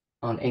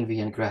on envy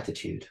and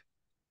gratitude.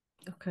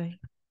 Okay.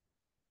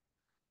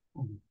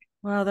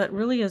 Wow, that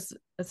really is,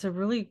 it's a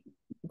really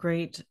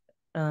great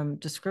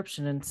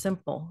description and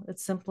simple. It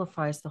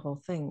simplifies the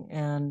whole thing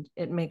and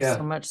it makes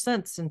so much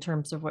sense in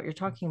terms of what you're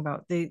talking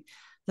about. The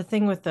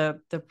thing with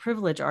the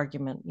privilege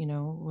argument, you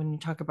know, when you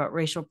talk about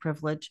racial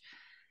privilege,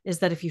 is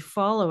that if you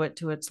follow it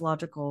to its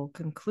logical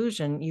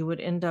conclusion, you would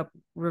end up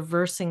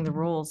reversing the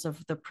roles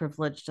of the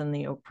privileged and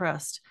the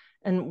oppressed.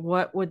 And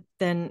what would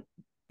then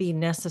be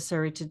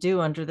necessary to do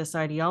under this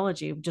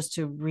ideology, just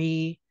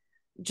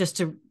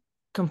to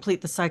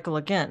complete the cycle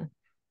again,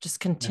 just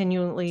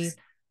continually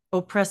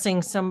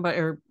oppressing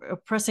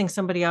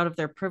somebody out of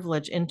their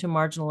privilege into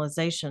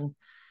marginalization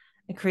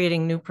and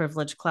creating new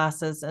privileged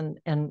classes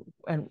and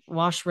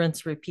wash,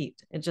 rinse,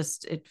 repeat.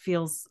 It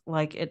feels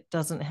like it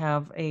doesn't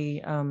have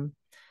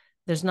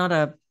there's not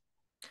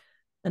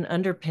an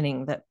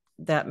underpinning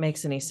that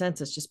makes any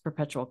sense. It's just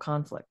perpetual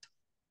conflict.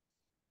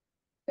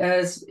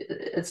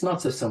 It's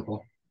not so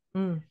simple.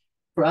 Mm.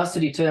 For us to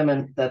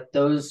determine that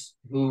those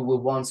who were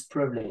once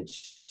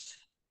privileged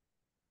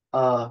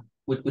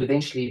would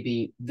eventually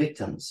be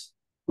victims,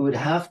 we would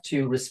have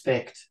to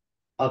respect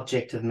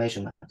objective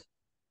measurement.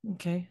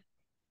 Okay.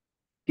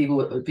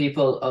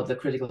 People of the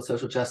critical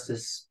social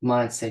justice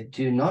mindset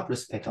do not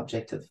respect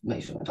objective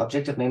measurement.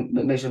 Objective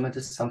measurement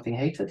is something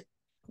hated.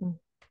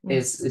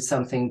 Is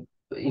something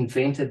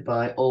invented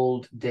by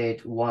old,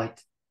 dead,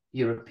 white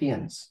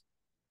Europeans.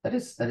 That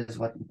is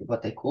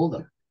what they call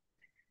them.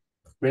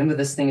 Remember,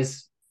 this thing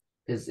is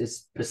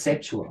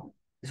perceptual.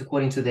 It's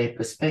according to their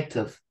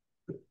perspective,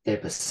 their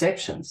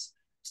perceptions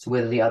as to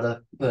whether the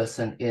other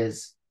person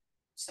is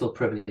still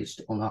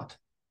privileged or not.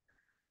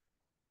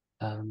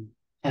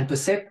 And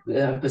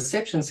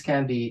perceptions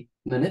can be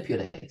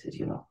manipulated,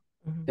 you know.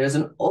 Mm-hmm. There's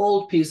an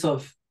old piece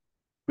of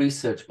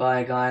research by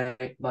a guy,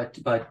 by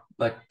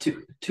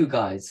two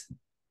guys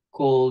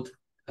called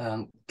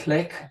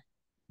Cleck,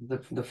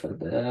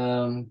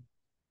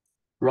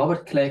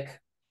 Robert Cleck,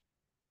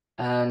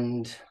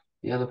 and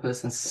the other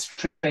person's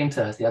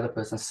Strenta is the other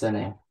person's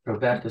surname.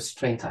 Roberto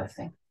Strenta, I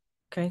think.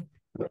 Okay.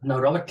 No,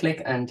 Robert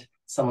Cleck and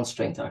someone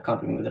Strenta. I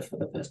can't remember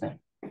the first name.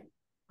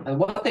 And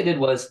what they did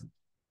was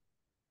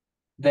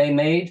they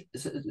made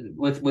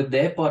with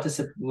their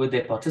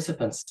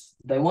participants,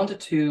 they wanted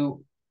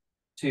to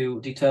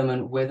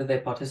determine whether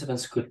their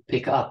participants could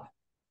pick up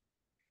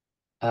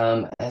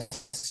as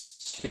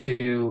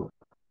to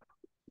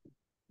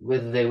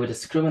whether they were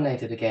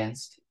discriminated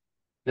against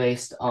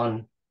based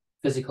on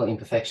physical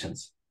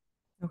imperfections.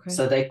 Okay.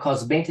 So they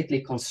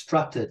cosmetically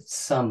constructed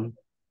some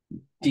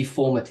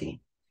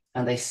deformity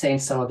and they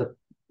sent some of the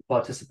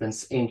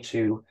participants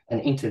into an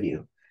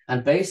interview.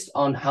 And based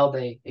on how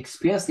they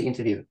experienced the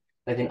interview,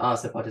 they then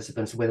asked the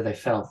participants whether they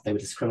felt they were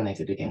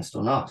discriminated against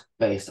or not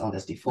based on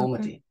this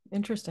deformity. Okay.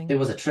 Interesting. There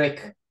was a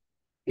trick.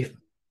 If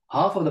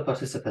half of the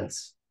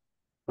participants,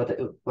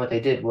 what they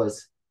did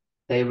was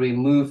they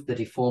removed the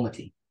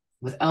deformity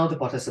without the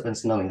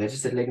participants knowing. They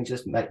just said, let me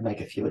just make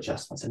a few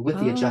adjustments. And with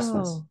the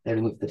adjustments, they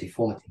removed the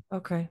deformity.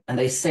 Okay. And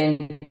they sent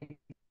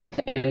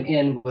them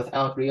in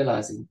without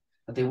realizing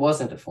that there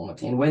wasn't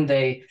deformity. And when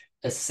they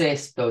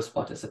assessed those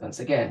participants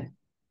again,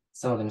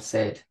 some of them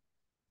said,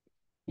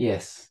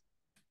 yes,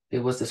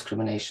 there was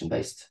discrimination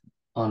based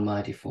on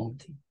my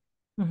deformity.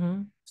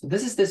 Mm-hmm. So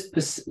this is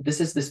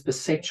this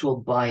perceptual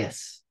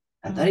bias.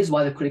 And that is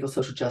why the critical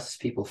social justice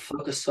people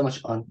focus so much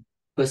on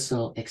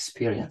personal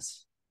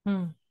experience.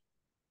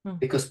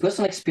 Because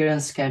personal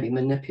experience can be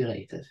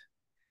manipulated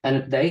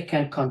and they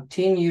can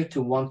continue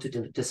to want to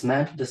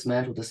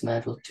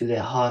dismantle to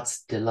their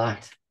heart's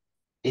delight.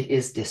 It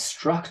is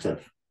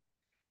destructive.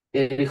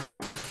 He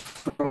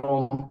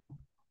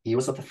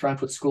was at the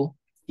Frankfurt School.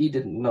 He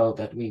didn't know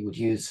that we would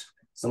use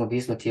some of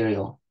his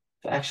material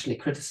to actually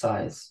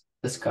criticize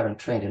this current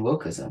trend in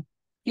wokeism.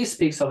 He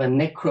speaks of a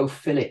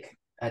necrophilic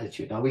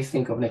attitude. Now we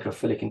think of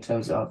necrophilic in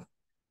terms of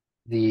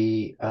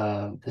the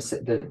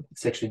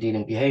sexually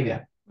deviant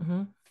behavior.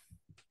 Mm-hmm.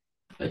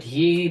 But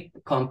he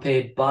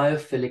compared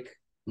biophilic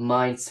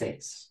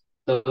mindsets,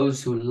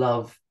 those who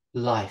love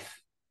life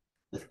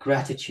with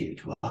gratitude,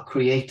 who are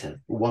creative,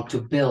 who want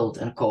to build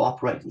and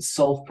cooperate and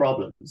solve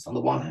problems on the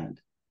one hand,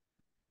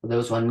 for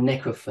those who are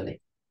necrophilic,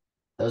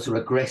 those who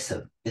are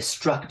aggressive,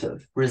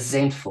 destructive,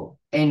 resentful,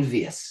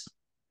 envious,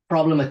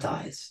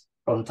 problematize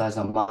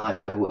are my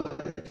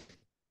word.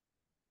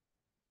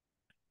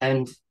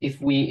 And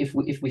if we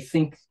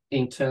think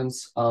in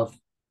terms of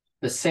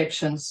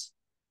perceptions,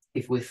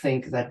 if we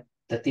think that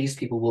these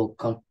people will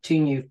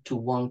continue to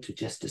want to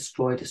just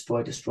destroy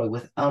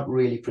without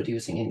really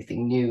producing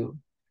anything new,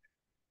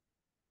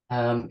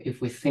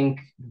 if we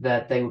think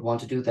that they would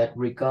want to do that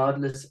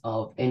regardless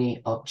of any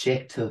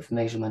objective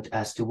measurement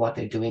as to what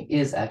they're doing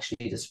is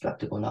actually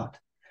destructive or not,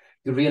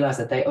 you realize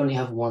that they only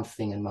have one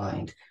thing in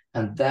mind,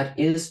 and that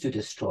is to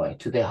destroy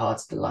to their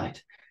heart's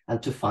delight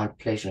and to find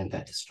pleasure in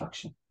that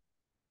destruction.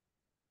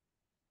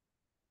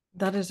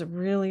 That is a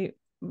really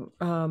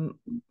um,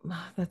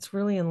 that's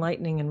really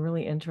enlightening and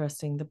really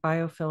interesting, the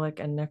biophilic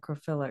and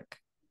necrophilic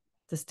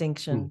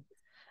distinction.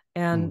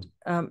 And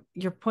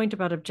your point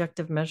about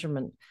objective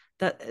measurement,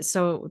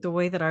 so the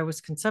way that I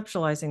was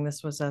conceptualizing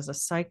this was as a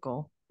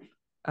cycle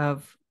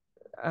of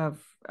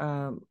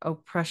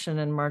oppression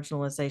and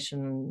marginalization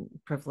and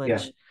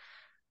privilege. Yeah.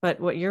 But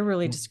what you're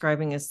really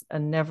describing is a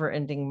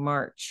never-ending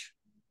march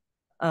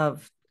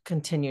of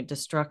continued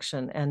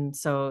destruction. And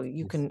so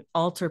you can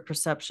alter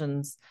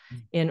perceptions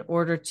in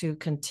order to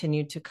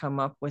continue to come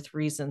up with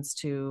reasons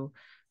to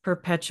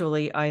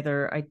perpetually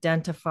either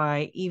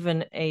identify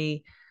even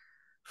a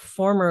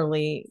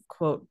formerly,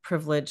 quote,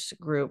 privileged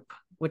group,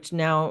 which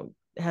now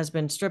has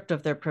been stripped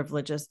of their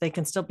privileges. They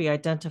can still be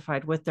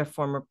identified with their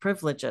former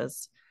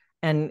privileges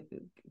and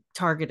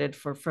targeted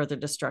for further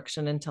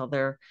destruction until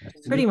they're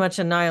pretty much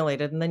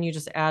annihilated. And then you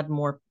just add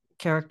more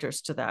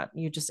characters to that.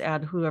 You just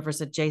add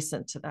whoever's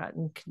adjacent to that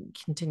and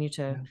continue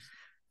to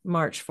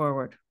march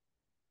forward.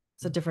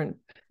 It's a different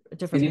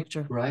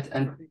picture. Right.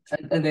 And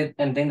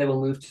then they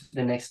will move to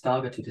the next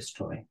target to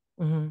destroy.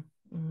 You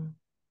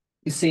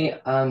see,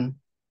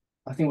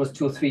 I think it was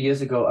 2 or 3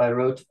 years ago, I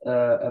wrote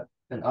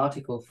an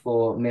article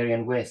for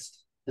Marianne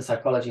West, The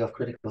Psychology of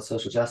Critical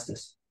Social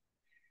Justice.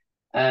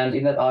 And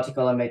in that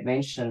article, I made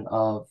mention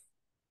of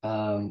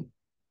the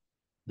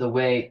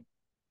way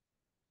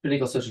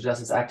critical social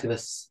justice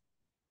activists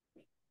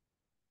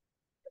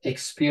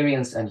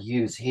experience and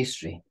use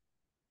history.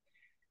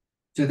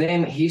 To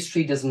them,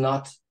 history does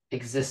not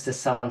exist as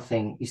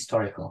something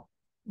historical.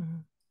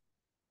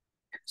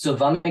 So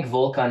Vamek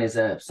Volkan is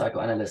a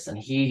psychoanalyst, and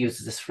he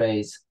uses this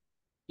phrase,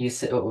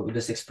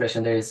 this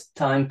expression, there is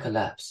time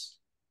collapse.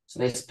 So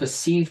there's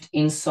perceived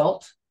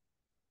insult.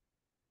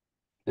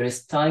 There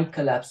is time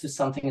collapse to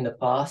something in the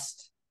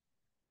past.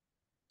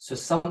 So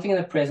something in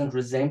the present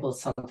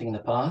resembles something in the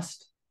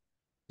past.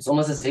 It's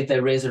almost as if they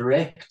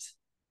resurrect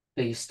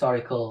the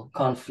historical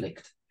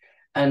conflict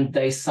and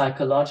they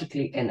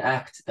psychologically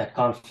enact that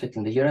conflict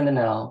in the here and the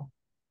now,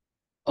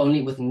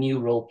 only with new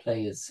role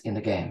players in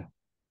the game.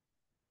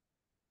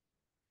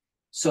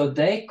 So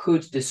they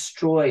could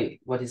destroy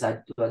what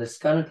is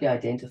currently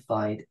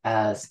identified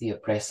as the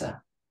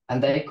oppressor,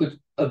 and they could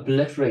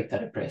obliterate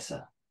that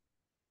oppressor.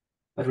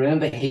 But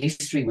remember,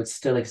 history would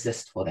still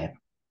exist for them,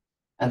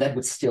 and that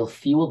would still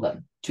fuel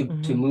them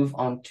to move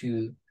on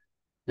to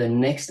the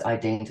next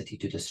identity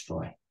to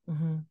destroy.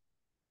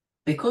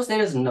 Because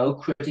there is no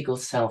critical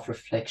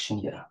self-reflection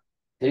here,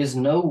 there is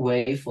no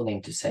way for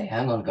them to say,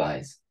 hang on,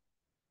 guys,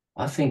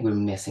 I think we're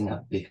messing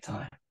up big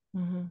time.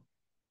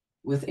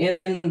 Within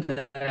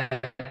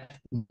that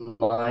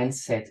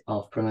mindset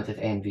of primitive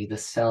envy, the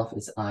self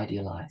is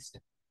idealized.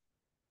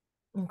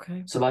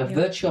 Okay. So by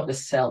virtue of the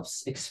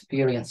self's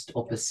experienced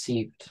or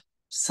perceived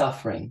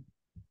suffering,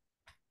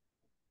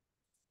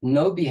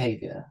 no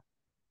behavior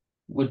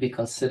would be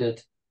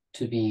considered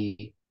to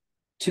be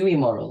too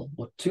immoral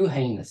or too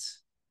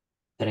heinous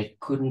that it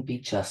couldn't be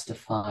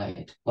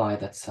justified by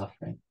that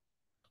suffering.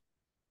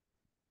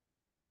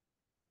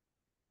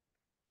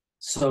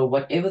 So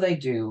whatever they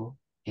do,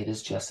 it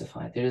is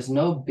justified. There is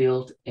no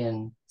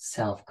built-in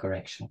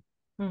self-correction.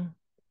 There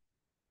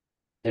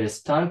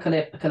is time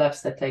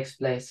collapse that takes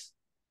place.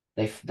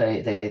 They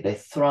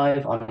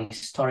thrive on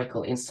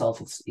historical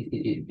insults,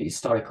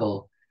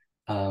 historical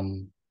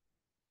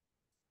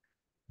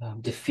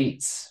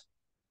defeats,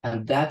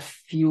 and that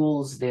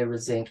fuels their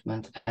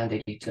resentment and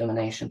their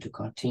determination to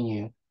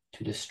continue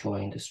to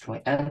destroy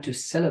and to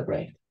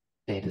celebrate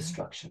their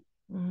destruction.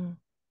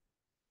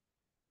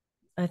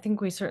 I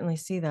think we certainly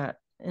see that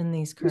in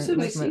these current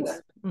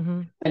movements.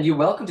 And you're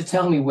welcome to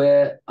tell me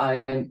where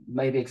I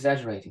may be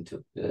exaggerating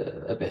to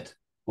a bit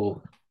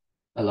or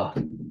a lot.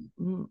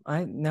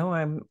 I know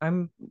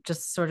I'm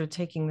just sort of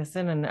taking this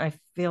in, and I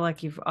feel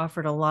like you've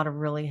offered a lot of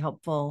really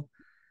helpful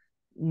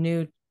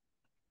new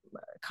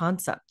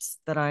concepts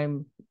that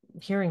I'm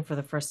hearing for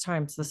the first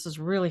time. So this is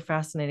really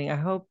fascinating. I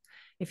hope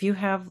if you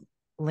have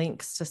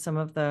links to some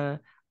of the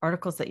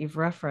articles that you've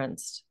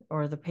referenced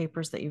or the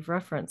papers that you've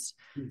referenced,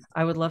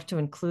 I would love to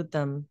include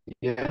them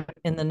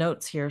in the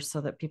notes here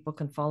so that people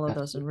can follow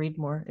those and read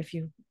more, if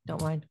you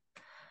don't mind.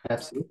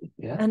 Absolutely.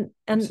 Yeah. And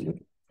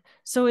absolutely.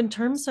 So in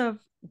terms of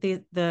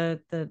the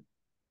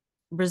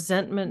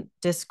resentment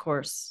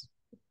discourse,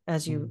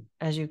 as you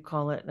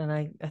call it, and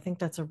I think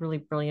that's a really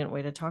brilliant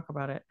way to talk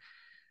about it.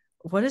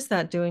 What is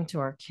that doing to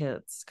our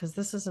kids? Because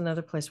this is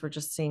another place we're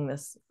just seeing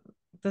this.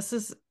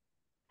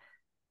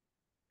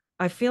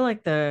 I feel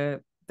like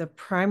the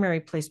primary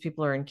place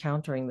people are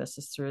encountering this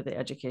is through the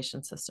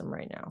education system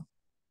right now.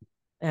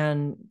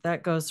 And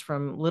that goes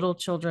from little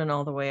children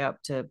all the way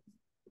up to,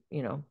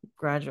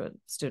 graduate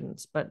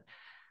students. But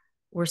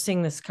we're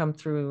seeing this come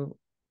through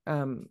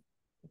in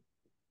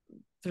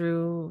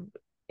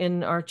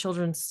our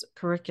children's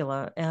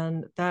curricula,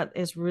 and that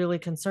is really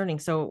concerning.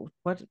 So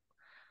what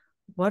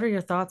are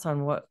your thoughts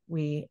on what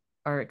we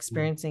are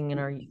experiencing in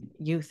our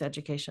youth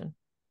education?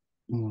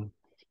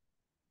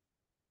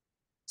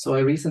 So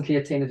I recently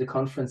attended a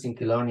conference in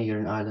Killarney here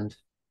in Ireland.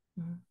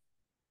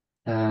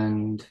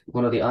 And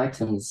one of the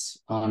items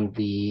on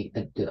the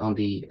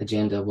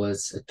agenda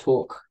was a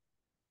talk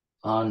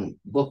on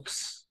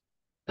books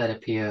that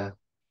appear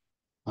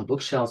on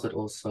bookshelves, but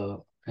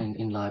also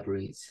in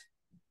libraries,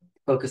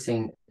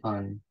 focusing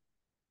on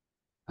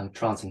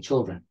transing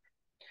children.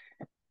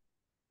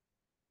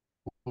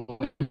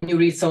 When you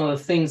read some of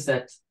the things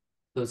that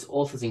those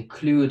authors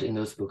include in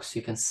those books,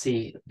 you can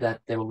see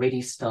that they're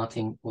already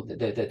starting, or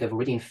they've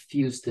already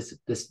infused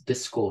this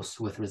discourse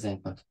with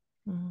resentment.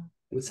 Mm-hmm.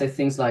 I would say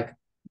things like,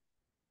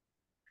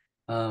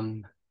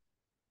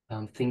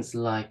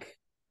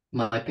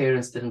 my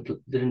parents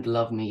didn't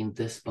love me in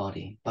this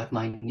body, but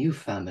my new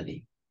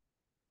family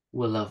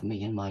will love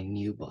me in my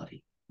new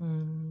body.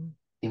 Mm-hmm.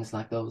 Things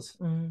like those.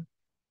 Mm-hmm.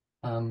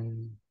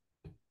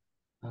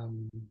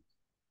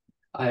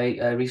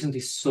 I recently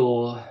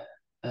saw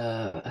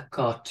a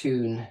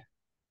cartoon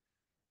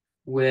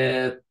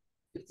where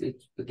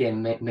it's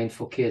again meant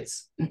for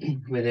kids,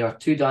 where there are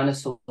two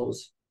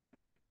dinosaurs,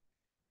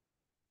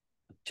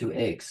 two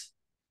eggs,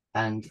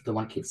 and the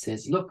one kid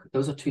says, "Look,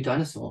 those are two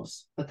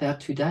dinosaurs, but they are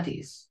two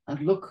daddies, and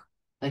look,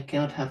 they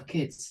cannot have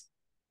kids,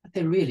 but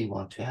they really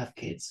want to have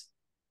kids.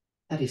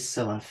 That is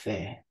so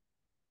unfair.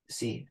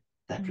 See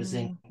that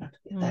resentment?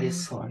 That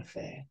is so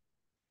unfair."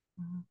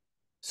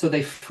 So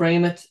they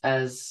frame it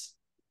as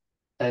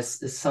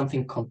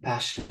something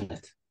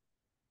compassionate.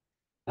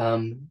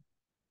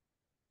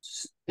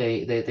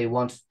 They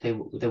want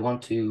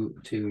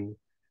to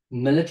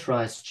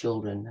militarize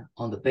children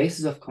on the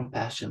basis of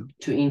compassion,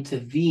 to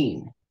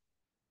intervene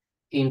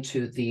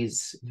into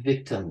these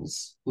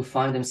victims who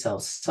find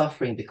themselves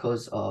suffering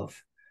because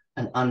of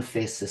an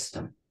unfair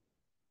system,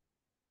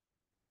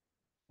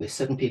 where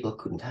certain people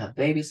couldn't have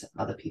babies,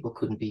 other people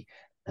couldn't be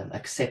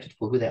accepted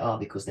for who they are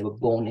because they were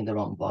born in the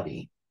wrong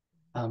body.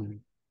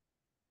 And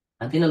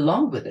then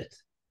along with it,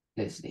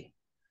 Leslie,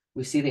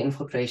 we see the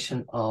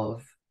infiltration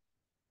of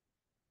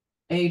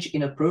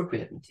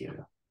age-inappropriate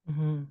material.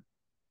 Mm-hmm.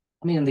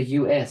 I mean, in the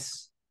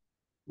US,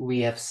 we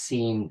have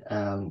seen,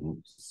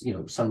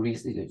 some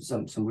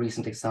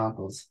recent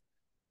examples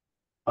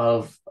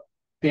of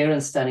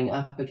parents standing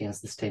up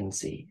against this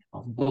tendency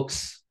of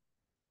books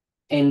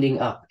ending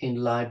up in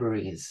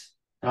libraries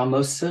that are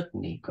most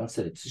certainly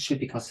should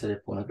be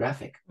considered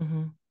pornographic,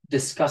 mm-hmm.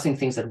 discussing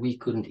things that we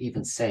couldn't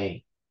even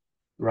say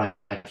right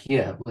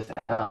here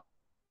without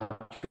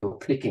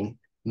clicking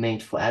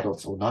made for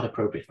adults or not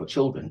appropriate for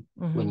children,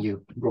 mm-hmm. when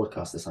you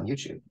broadcast this on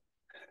YouTube.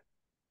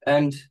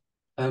 And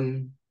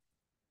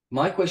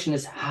my question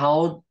is,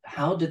 how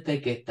did they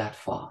get that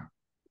far?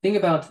 Think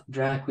about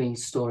Drag Queen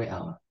Story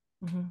Hour,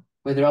 mm-hmm.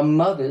 where there are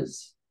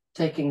mothers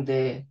taking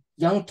their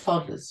young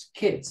toddlers,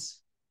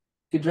 kids,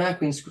 to Drag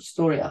Queen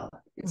Story Hour.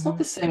 It's mm-hmm. not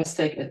the same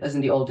mistake as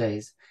in the old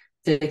days,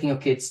 taking your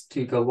kids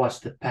to go watch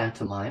the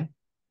pantomime,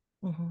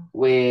 mm-hmm.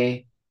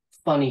 where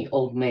funny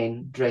old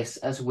men dress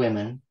as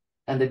women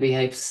and they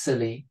behave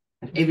silly,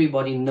 and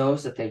everybody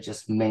knows that they're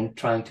just men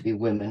trying to be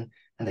women,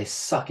 and they're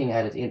sucking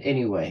at it in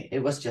any way. It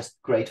was just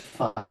great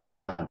fun.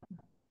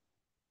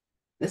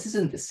 This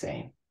isn't the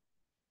same.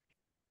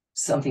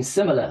 Something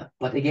similar,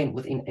 but again,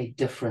 within a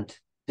different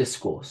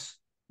discourse.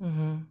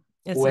 Mm-hmm.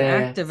 It's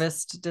an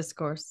activist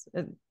discourse.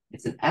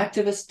 It's an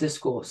activist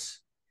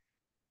discourse,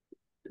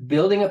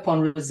 building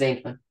upon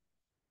resentment,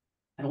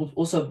 and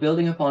also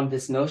building upon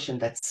this notion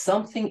that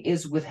something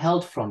is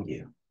withheld from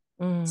you.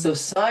 Mm.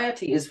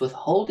 Society is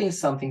withholding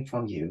something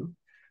from you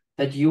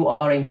that you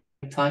are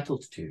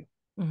entitled to.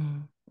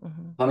 Mm.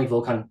 Mm-hmm. Kwame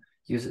Volkan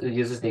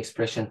uses the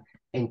expression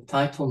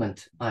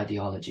entitlement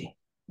ideology.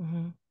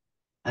 Mm-hmm.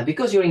 And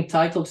because you're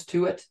entitled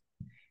to it,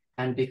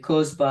 and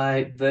because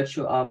by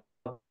virtue of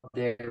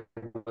their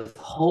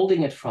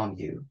withholding it from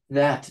you,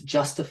 that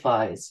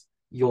justifies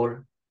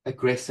your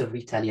aggressive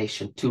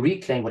retaliation to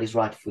reclaim what is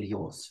rightfully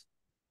yours.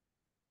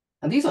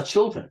 And these are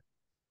children.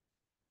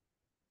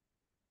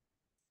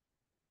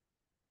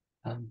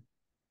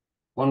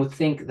 One would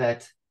think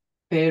that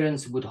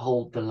parents would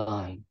hold the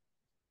line.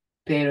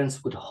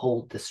 Parents would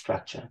hold the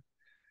structure.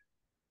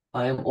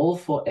 I am all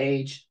for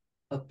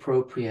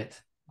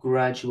age-appropriate,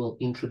 gradual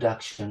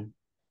introduction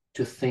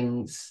to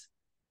things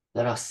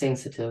that are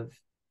sensitive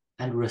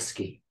and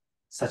risky,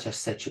 such as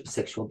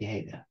sexual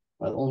behavior,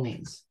 by all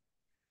means.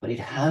 But it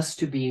has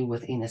to be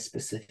within a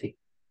specific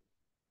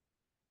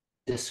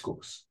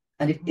discourse.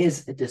 And it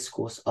is a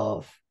discourse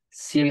of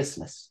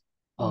seriousness,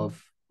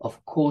 of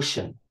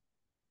caution,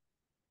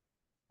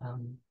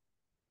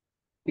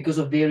 because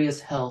of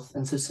various health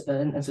and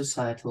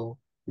societal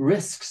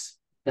risks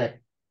that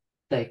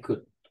they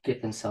could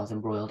get themselves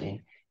embroiled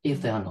in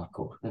if they are not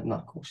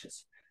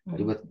cautious.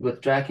 Mm-hmm. But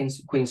with Drag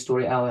Queen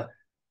Story Hour,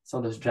 some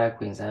of those drag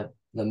queens have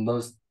the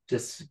most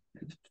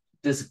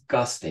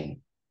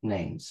disgusting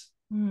names.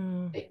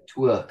 Mm. They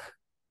twerk,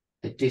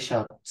 they dish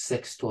out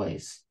sex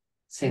toys,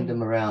 send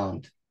them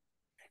around.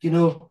 You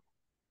know,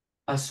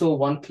 I saw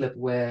one clip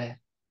where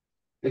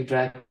the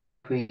drag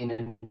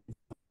queen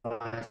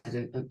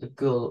invited a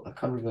girl, I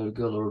can't remember, a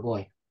girl or a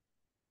boy,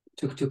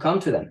 to come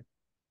to them.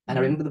 And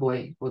I remember the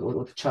boy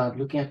or the child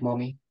looking at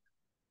mommy,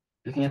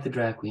 looking at the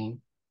drag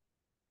queen,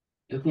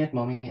 looking at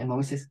mommy, and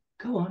mommy says,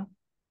 go on,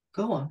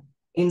 go on.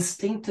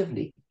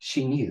 Instinctively,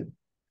 she knew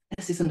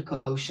this isn't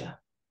kosher.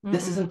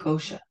 This isn't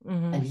kosher.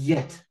 And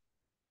yet,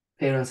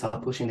 parents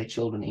are pushing their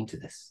children into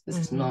this. This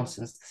is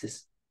nonsense.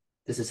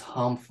 This is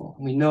harmful.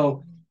 We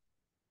know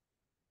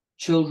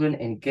children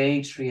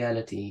engage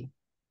reality,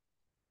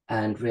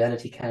 and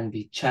reality can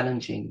be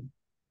challenging,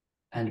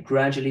 and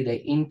gradually they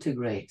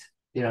integrate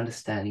their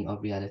understanding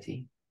of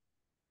reality.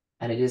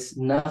 And it is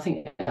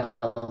nothing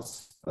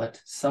else but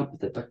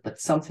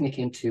something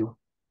akin to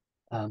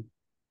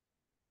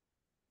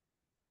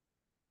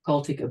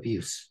cultic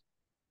abuse,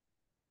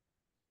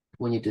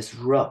 when you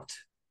disrupt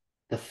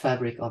the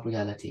fabric of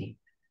reality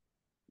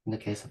in the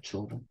case of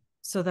children.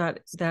 So that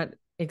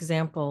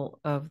example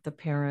of the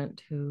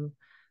parent who,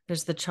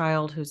 there's the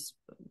child who's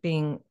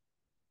being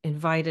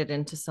invited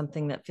into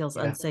something that feels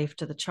unsafe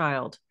to the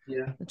child.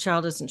 The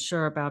child isn't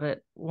sure about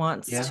it,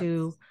 wants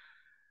to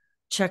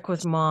check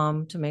with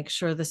mom to make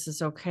sure this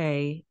is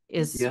okay,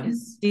 is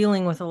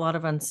dealing with a lot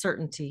of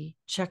uncertainty,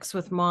 checks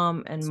with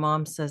mom, and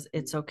mom says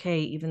it's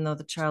okay, even though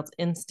the child's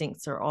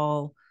instincts are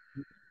all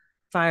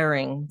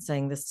firing,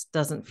 saying this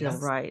doesn't feel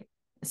right.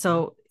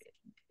 So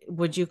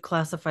would you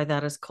classify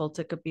that as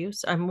cultic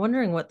abuse? I'm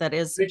wondering what that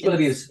is. Ritual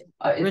abuse.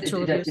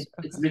 Ritual abuse.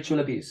 It's ritual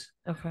abuse.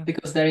 Okay.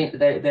 Because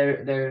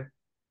they're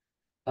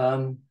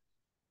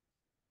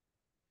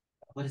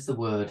what is the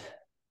word?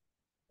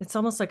 It's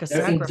almost like a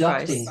they're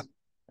sacrifice. Inducting.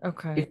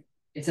 Okay.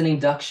 It's an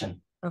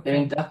induction. Okay.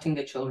 They're inducting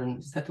their children.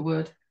 Is that the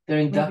word? They're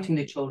inducting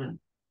their children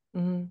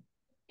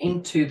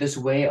into this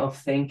way of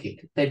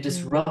thinking. They're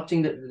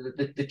disrupting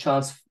the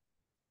child's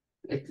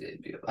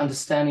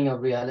understanding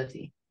of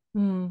reality.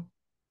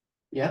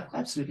 Yeah,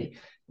 absolutely.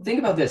 Think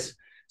about this.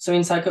 So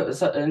in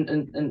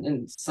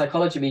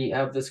psychology, we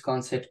have this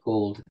concept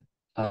called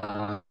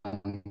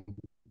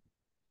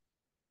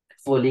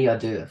folie à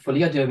deux.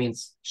 Folie à deux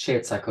means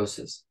shared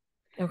psychosis.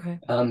 Okay.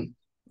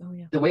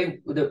 The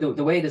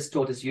way it is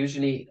taught is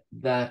usually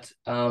that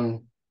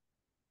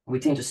we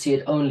tend to see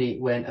it only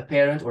when a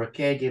parent or a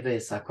caregiver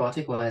is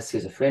psychotic or has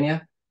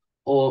schizophrenia,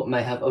 or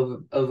may have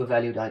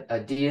overvalued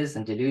ideas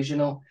and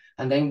delusional,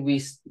 and then we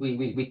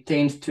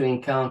tend to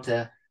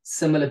encounter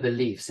similar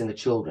beliefs in the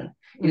children.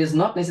 It is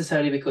not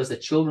necessarily because the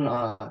children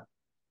are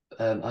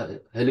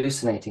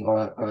hallucinating or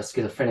are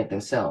schizophrenic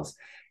themselves.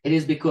 It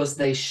is because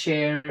they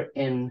share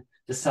in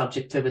the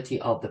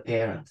subjectivity of the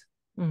parent.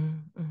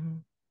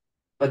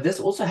 But this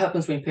also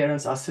happens when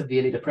parents are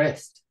severely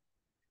depressed.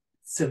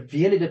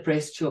 Severely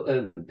depressed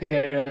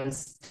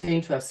parents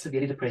tend to have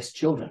severely depressed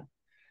children,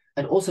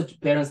 and also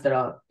parents that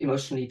are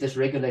emotionally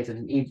dysregulated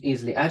and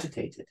easily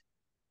agitated.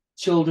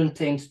 Children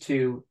tend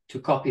to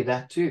copy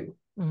that too.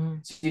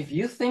 So if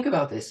you think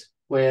about this,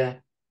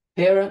 where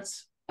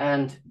parents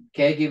and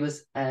caregivers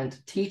and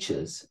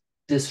teachers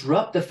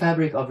disrupt the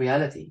fabric of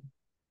reality,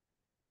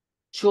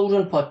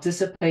 children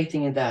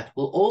participating in that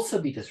will also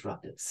be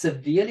disrupted,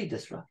 severely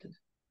disrupted.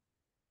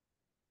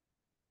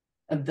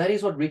 And that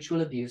is what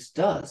ritual abuse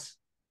does.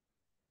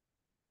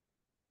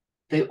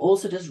 They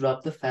also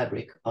disrupt the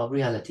fabric of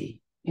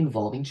reality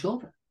involving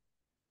children.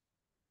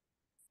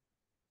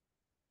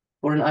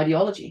 For an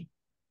ideology,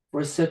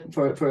 for a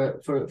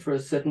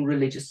certain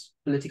religious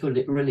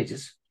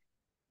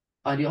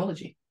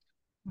ideology.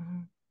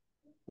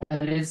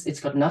 And it's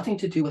got nothing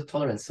to do with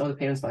tolerance. Some of the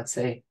parents might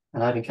say,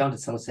 and I've encountered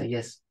someone say,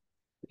 yes,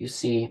 you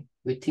see,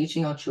 we're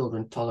teaching our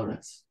children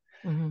tolerance.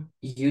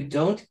 You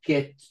don't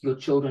get your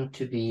children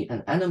to be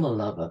an animal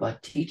lover by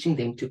teaching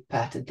them to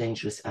pat a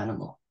dangerous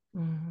animal.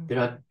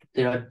 There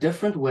are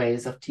different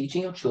ways of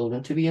teaching your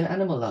children to be an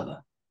animal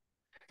lover.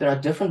 There are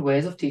different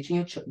ways of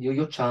teaching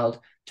your child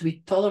to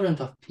be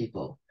tolerant of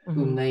people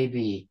who may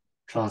be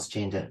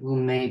transgender, who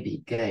may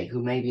be gay,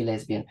 who may be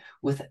lesbian,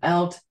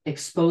 without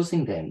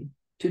exposing them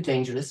to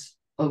dangerous,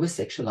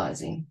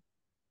 over-sexualizing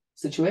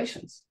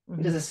situations.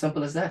 It is as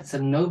simple as that. It's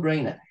a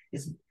no-brainer.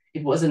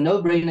 It was a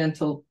no-brainer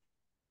until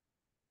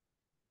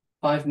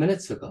 5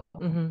 minutes ago.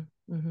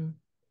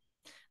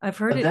 I've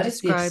heard it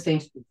described.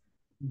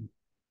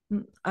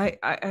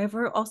 I've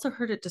also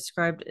heard it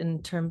described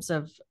in terms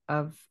of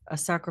a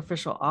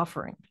sacrificial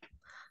offering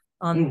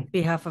on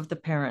behalf of the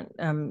parent,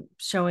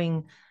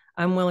 showing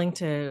I'm willing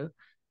to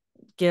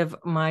give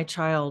my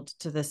child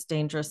to this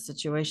dangerous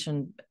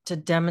situation to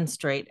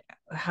demonstrate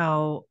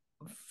how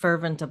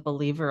fervent a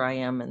believer I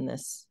am in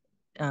this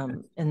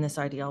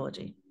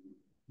ideology.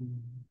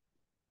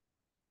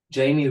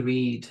 Jamie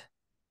Reed,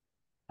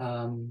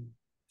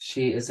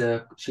 she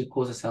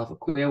calls herself a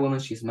queer woman.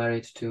 She's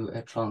married to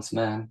a trans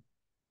man.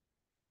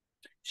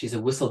 She's a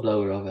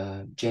whistleblower of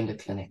a gender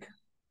clinic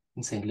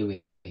in St.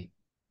 Louis.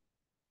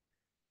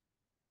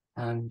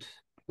 And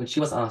when she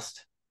was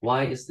asked,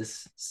 why is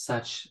this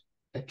such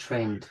a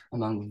trend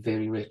among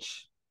very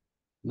rich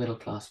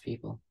middle-class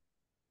people?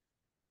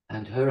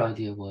 And her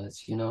idea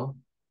was,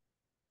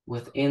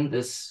 within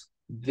this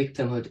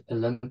victimhood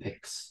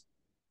Olympics,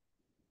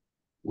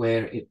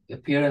 where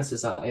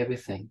appearances are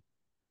everything,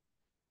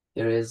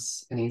 there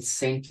is an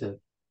incentive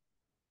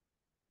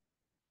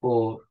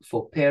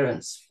for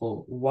parents,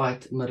 for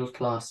white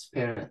middle-class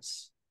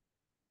parents,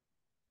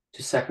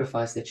 to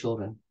sacrifice their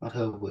children, not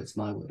her words,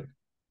 my word,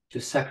 to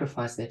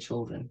sacrifice their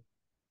children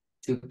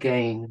to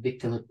gain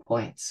victimhood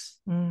points.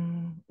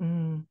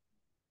 And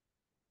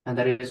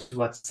that is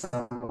what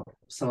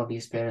some of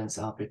these parents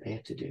are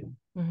prepared to do.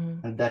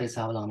 And that is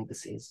how alarming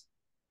this is.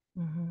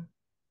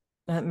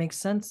 That makes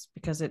sense,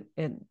 because it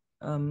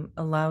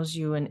allows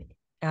you an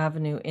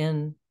avenue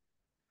in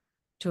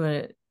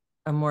to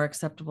a more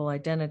acceptable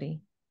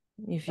identity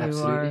if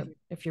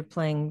you're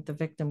playing the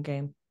victim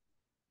game.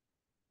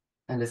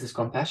 And this is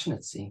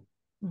compassionate, see?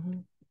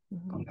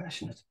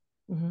 Compassionate.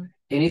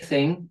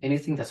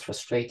 Anything that's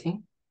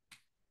frustrating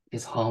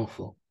is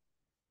harmful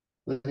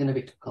within a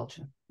victim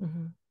culture.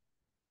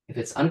 If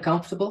it's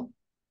uncomfortable,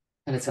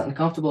 and it's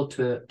uncomfortable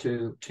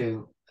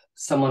to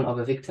someone of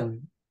a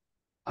victim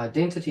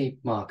identity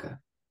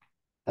marker,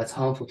 that's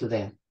harmful to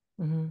them.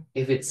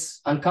 If it's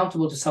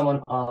uncomfortable to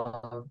someone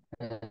of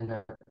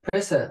an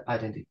oppressor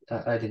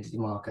identity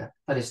marker,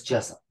 that is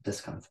just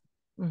discomfort.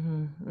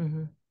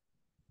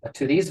 But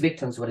to these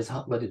victims, what is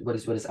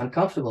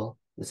uncomfortable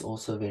is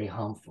also very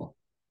harmful.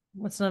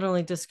 It's not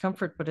only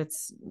discomfort, but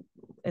it's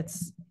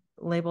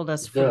labeled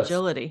as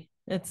fragility.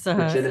 It's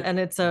fragility. And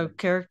it's a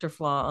character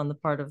flaw on the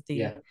part of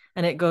the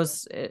and it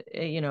goes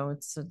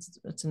it's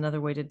another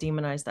way to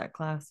demonize that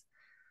class.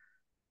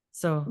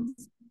 So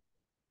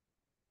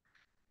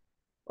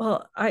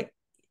well, I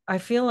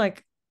feel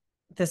like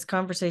this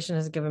conversation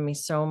has given me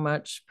so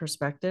much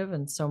perspective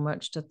and so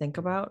much to think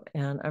about,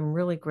 and I'm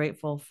really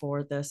grateful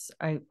for this.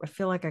 I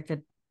feel like I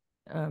could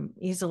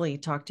easily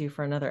talk to you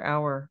for another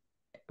hour,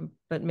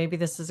 but maybe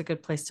this is a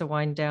good place to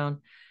wind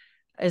down.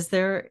 Is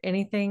there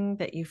anything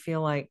that you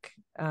feel like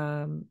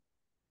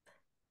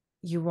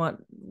you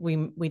want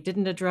we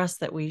didn't address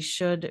that we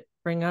should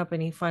bring up?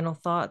 Any final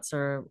thoughts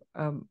or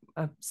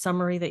a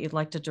summary that you'd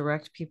like to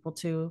direct people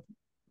to,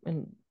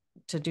 and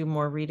to do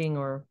more reading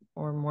or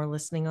more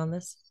listening on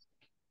this?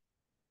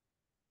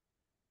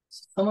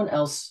 Someone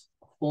else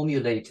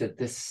formulated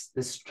this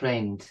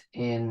trend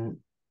in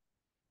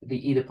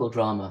the Oedipal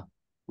drama,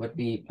 what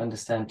we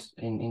understand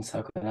in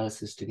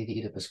psychoanalysis to be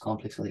the Oedipus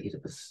complex or the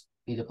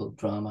Oedipal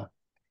drama.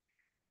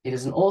 It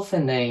is an author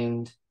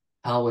named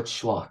Howard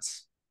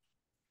Schwartz,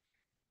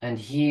 and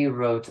he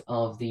wrote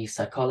of the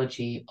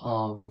psychology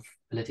of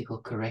political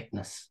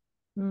correctness.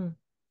 And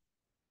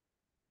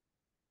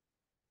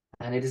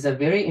it is a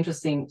very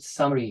interesting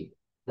summary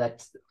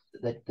that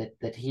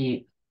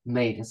he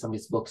made in some of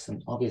his books,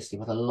 and obviously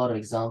with a lot of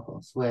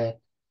examples, where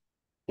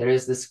there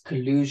is this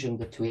collusion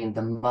between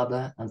the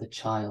mother and the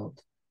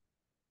child,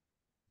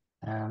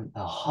 and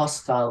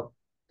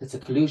it's a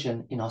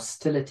collusion in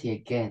hostility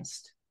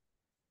against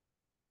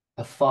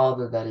a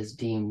father that is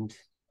deemed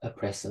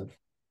oppressive.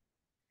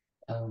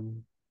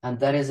 And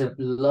that is a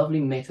lovely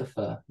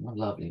metaphor, not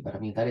lovely, but I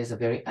mean, that is a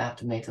very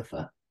apt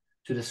metaphor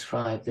to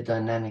describe the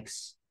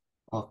dynamics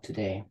of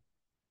today,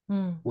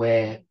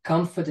 where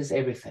comfort is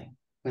everything,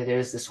 where there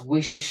is this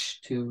wish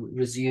to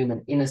resume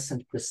an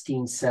innocent,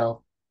 pristine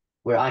self,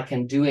 where I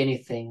can do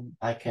anything,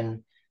 I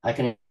can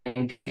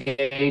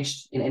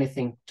engage in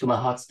anything to my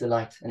heart's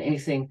delight, and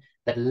anything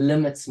that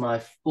limits my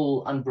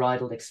full,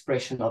 unbridled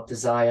expression of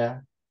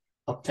desire,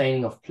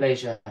 obtaining of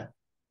pleasure,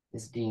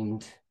 is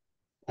deemed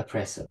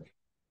oppressive.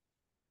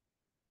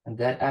 And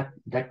that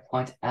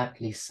quite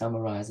aptly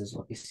summarizes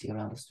what we see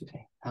around us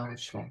today. Howard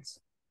Schwartz.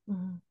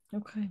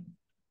 Okay.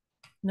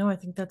 No, I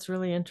think that's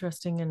really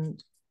interesting,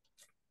 and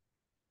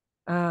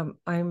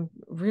I'm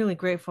really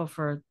grateful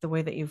for the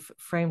way that you've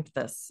framed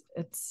this.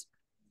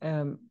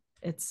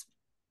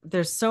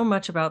 There's so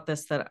much about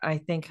this that I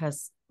think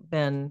has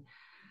been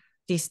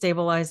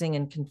destabilizing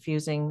and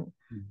confusing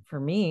for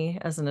me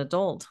as an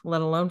adult, let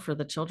alone for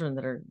the children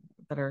that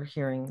are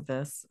hearing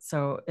this.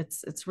 So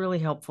it's really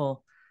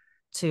helpful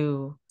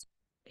to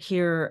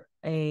hear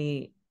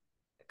a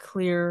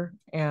clear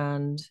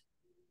and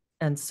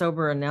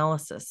sober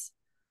analysis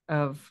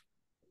of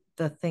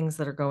the things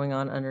that are going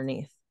on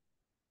underneath.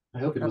 I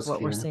hope it was what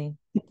clear. We're seeing.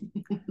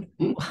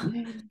 It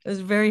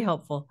was very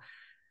helpful.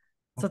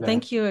 So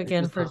thank you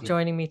again for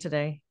joining me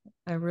today.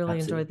 I really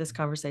enjoyed this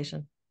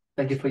conversation.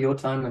 Thank you for your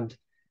time, and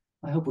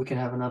I hope we can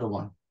have another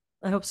one.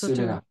 I hope so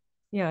too.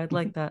 Yeah, I'd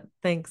like that.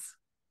 Thanks.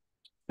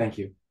 Thank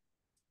you.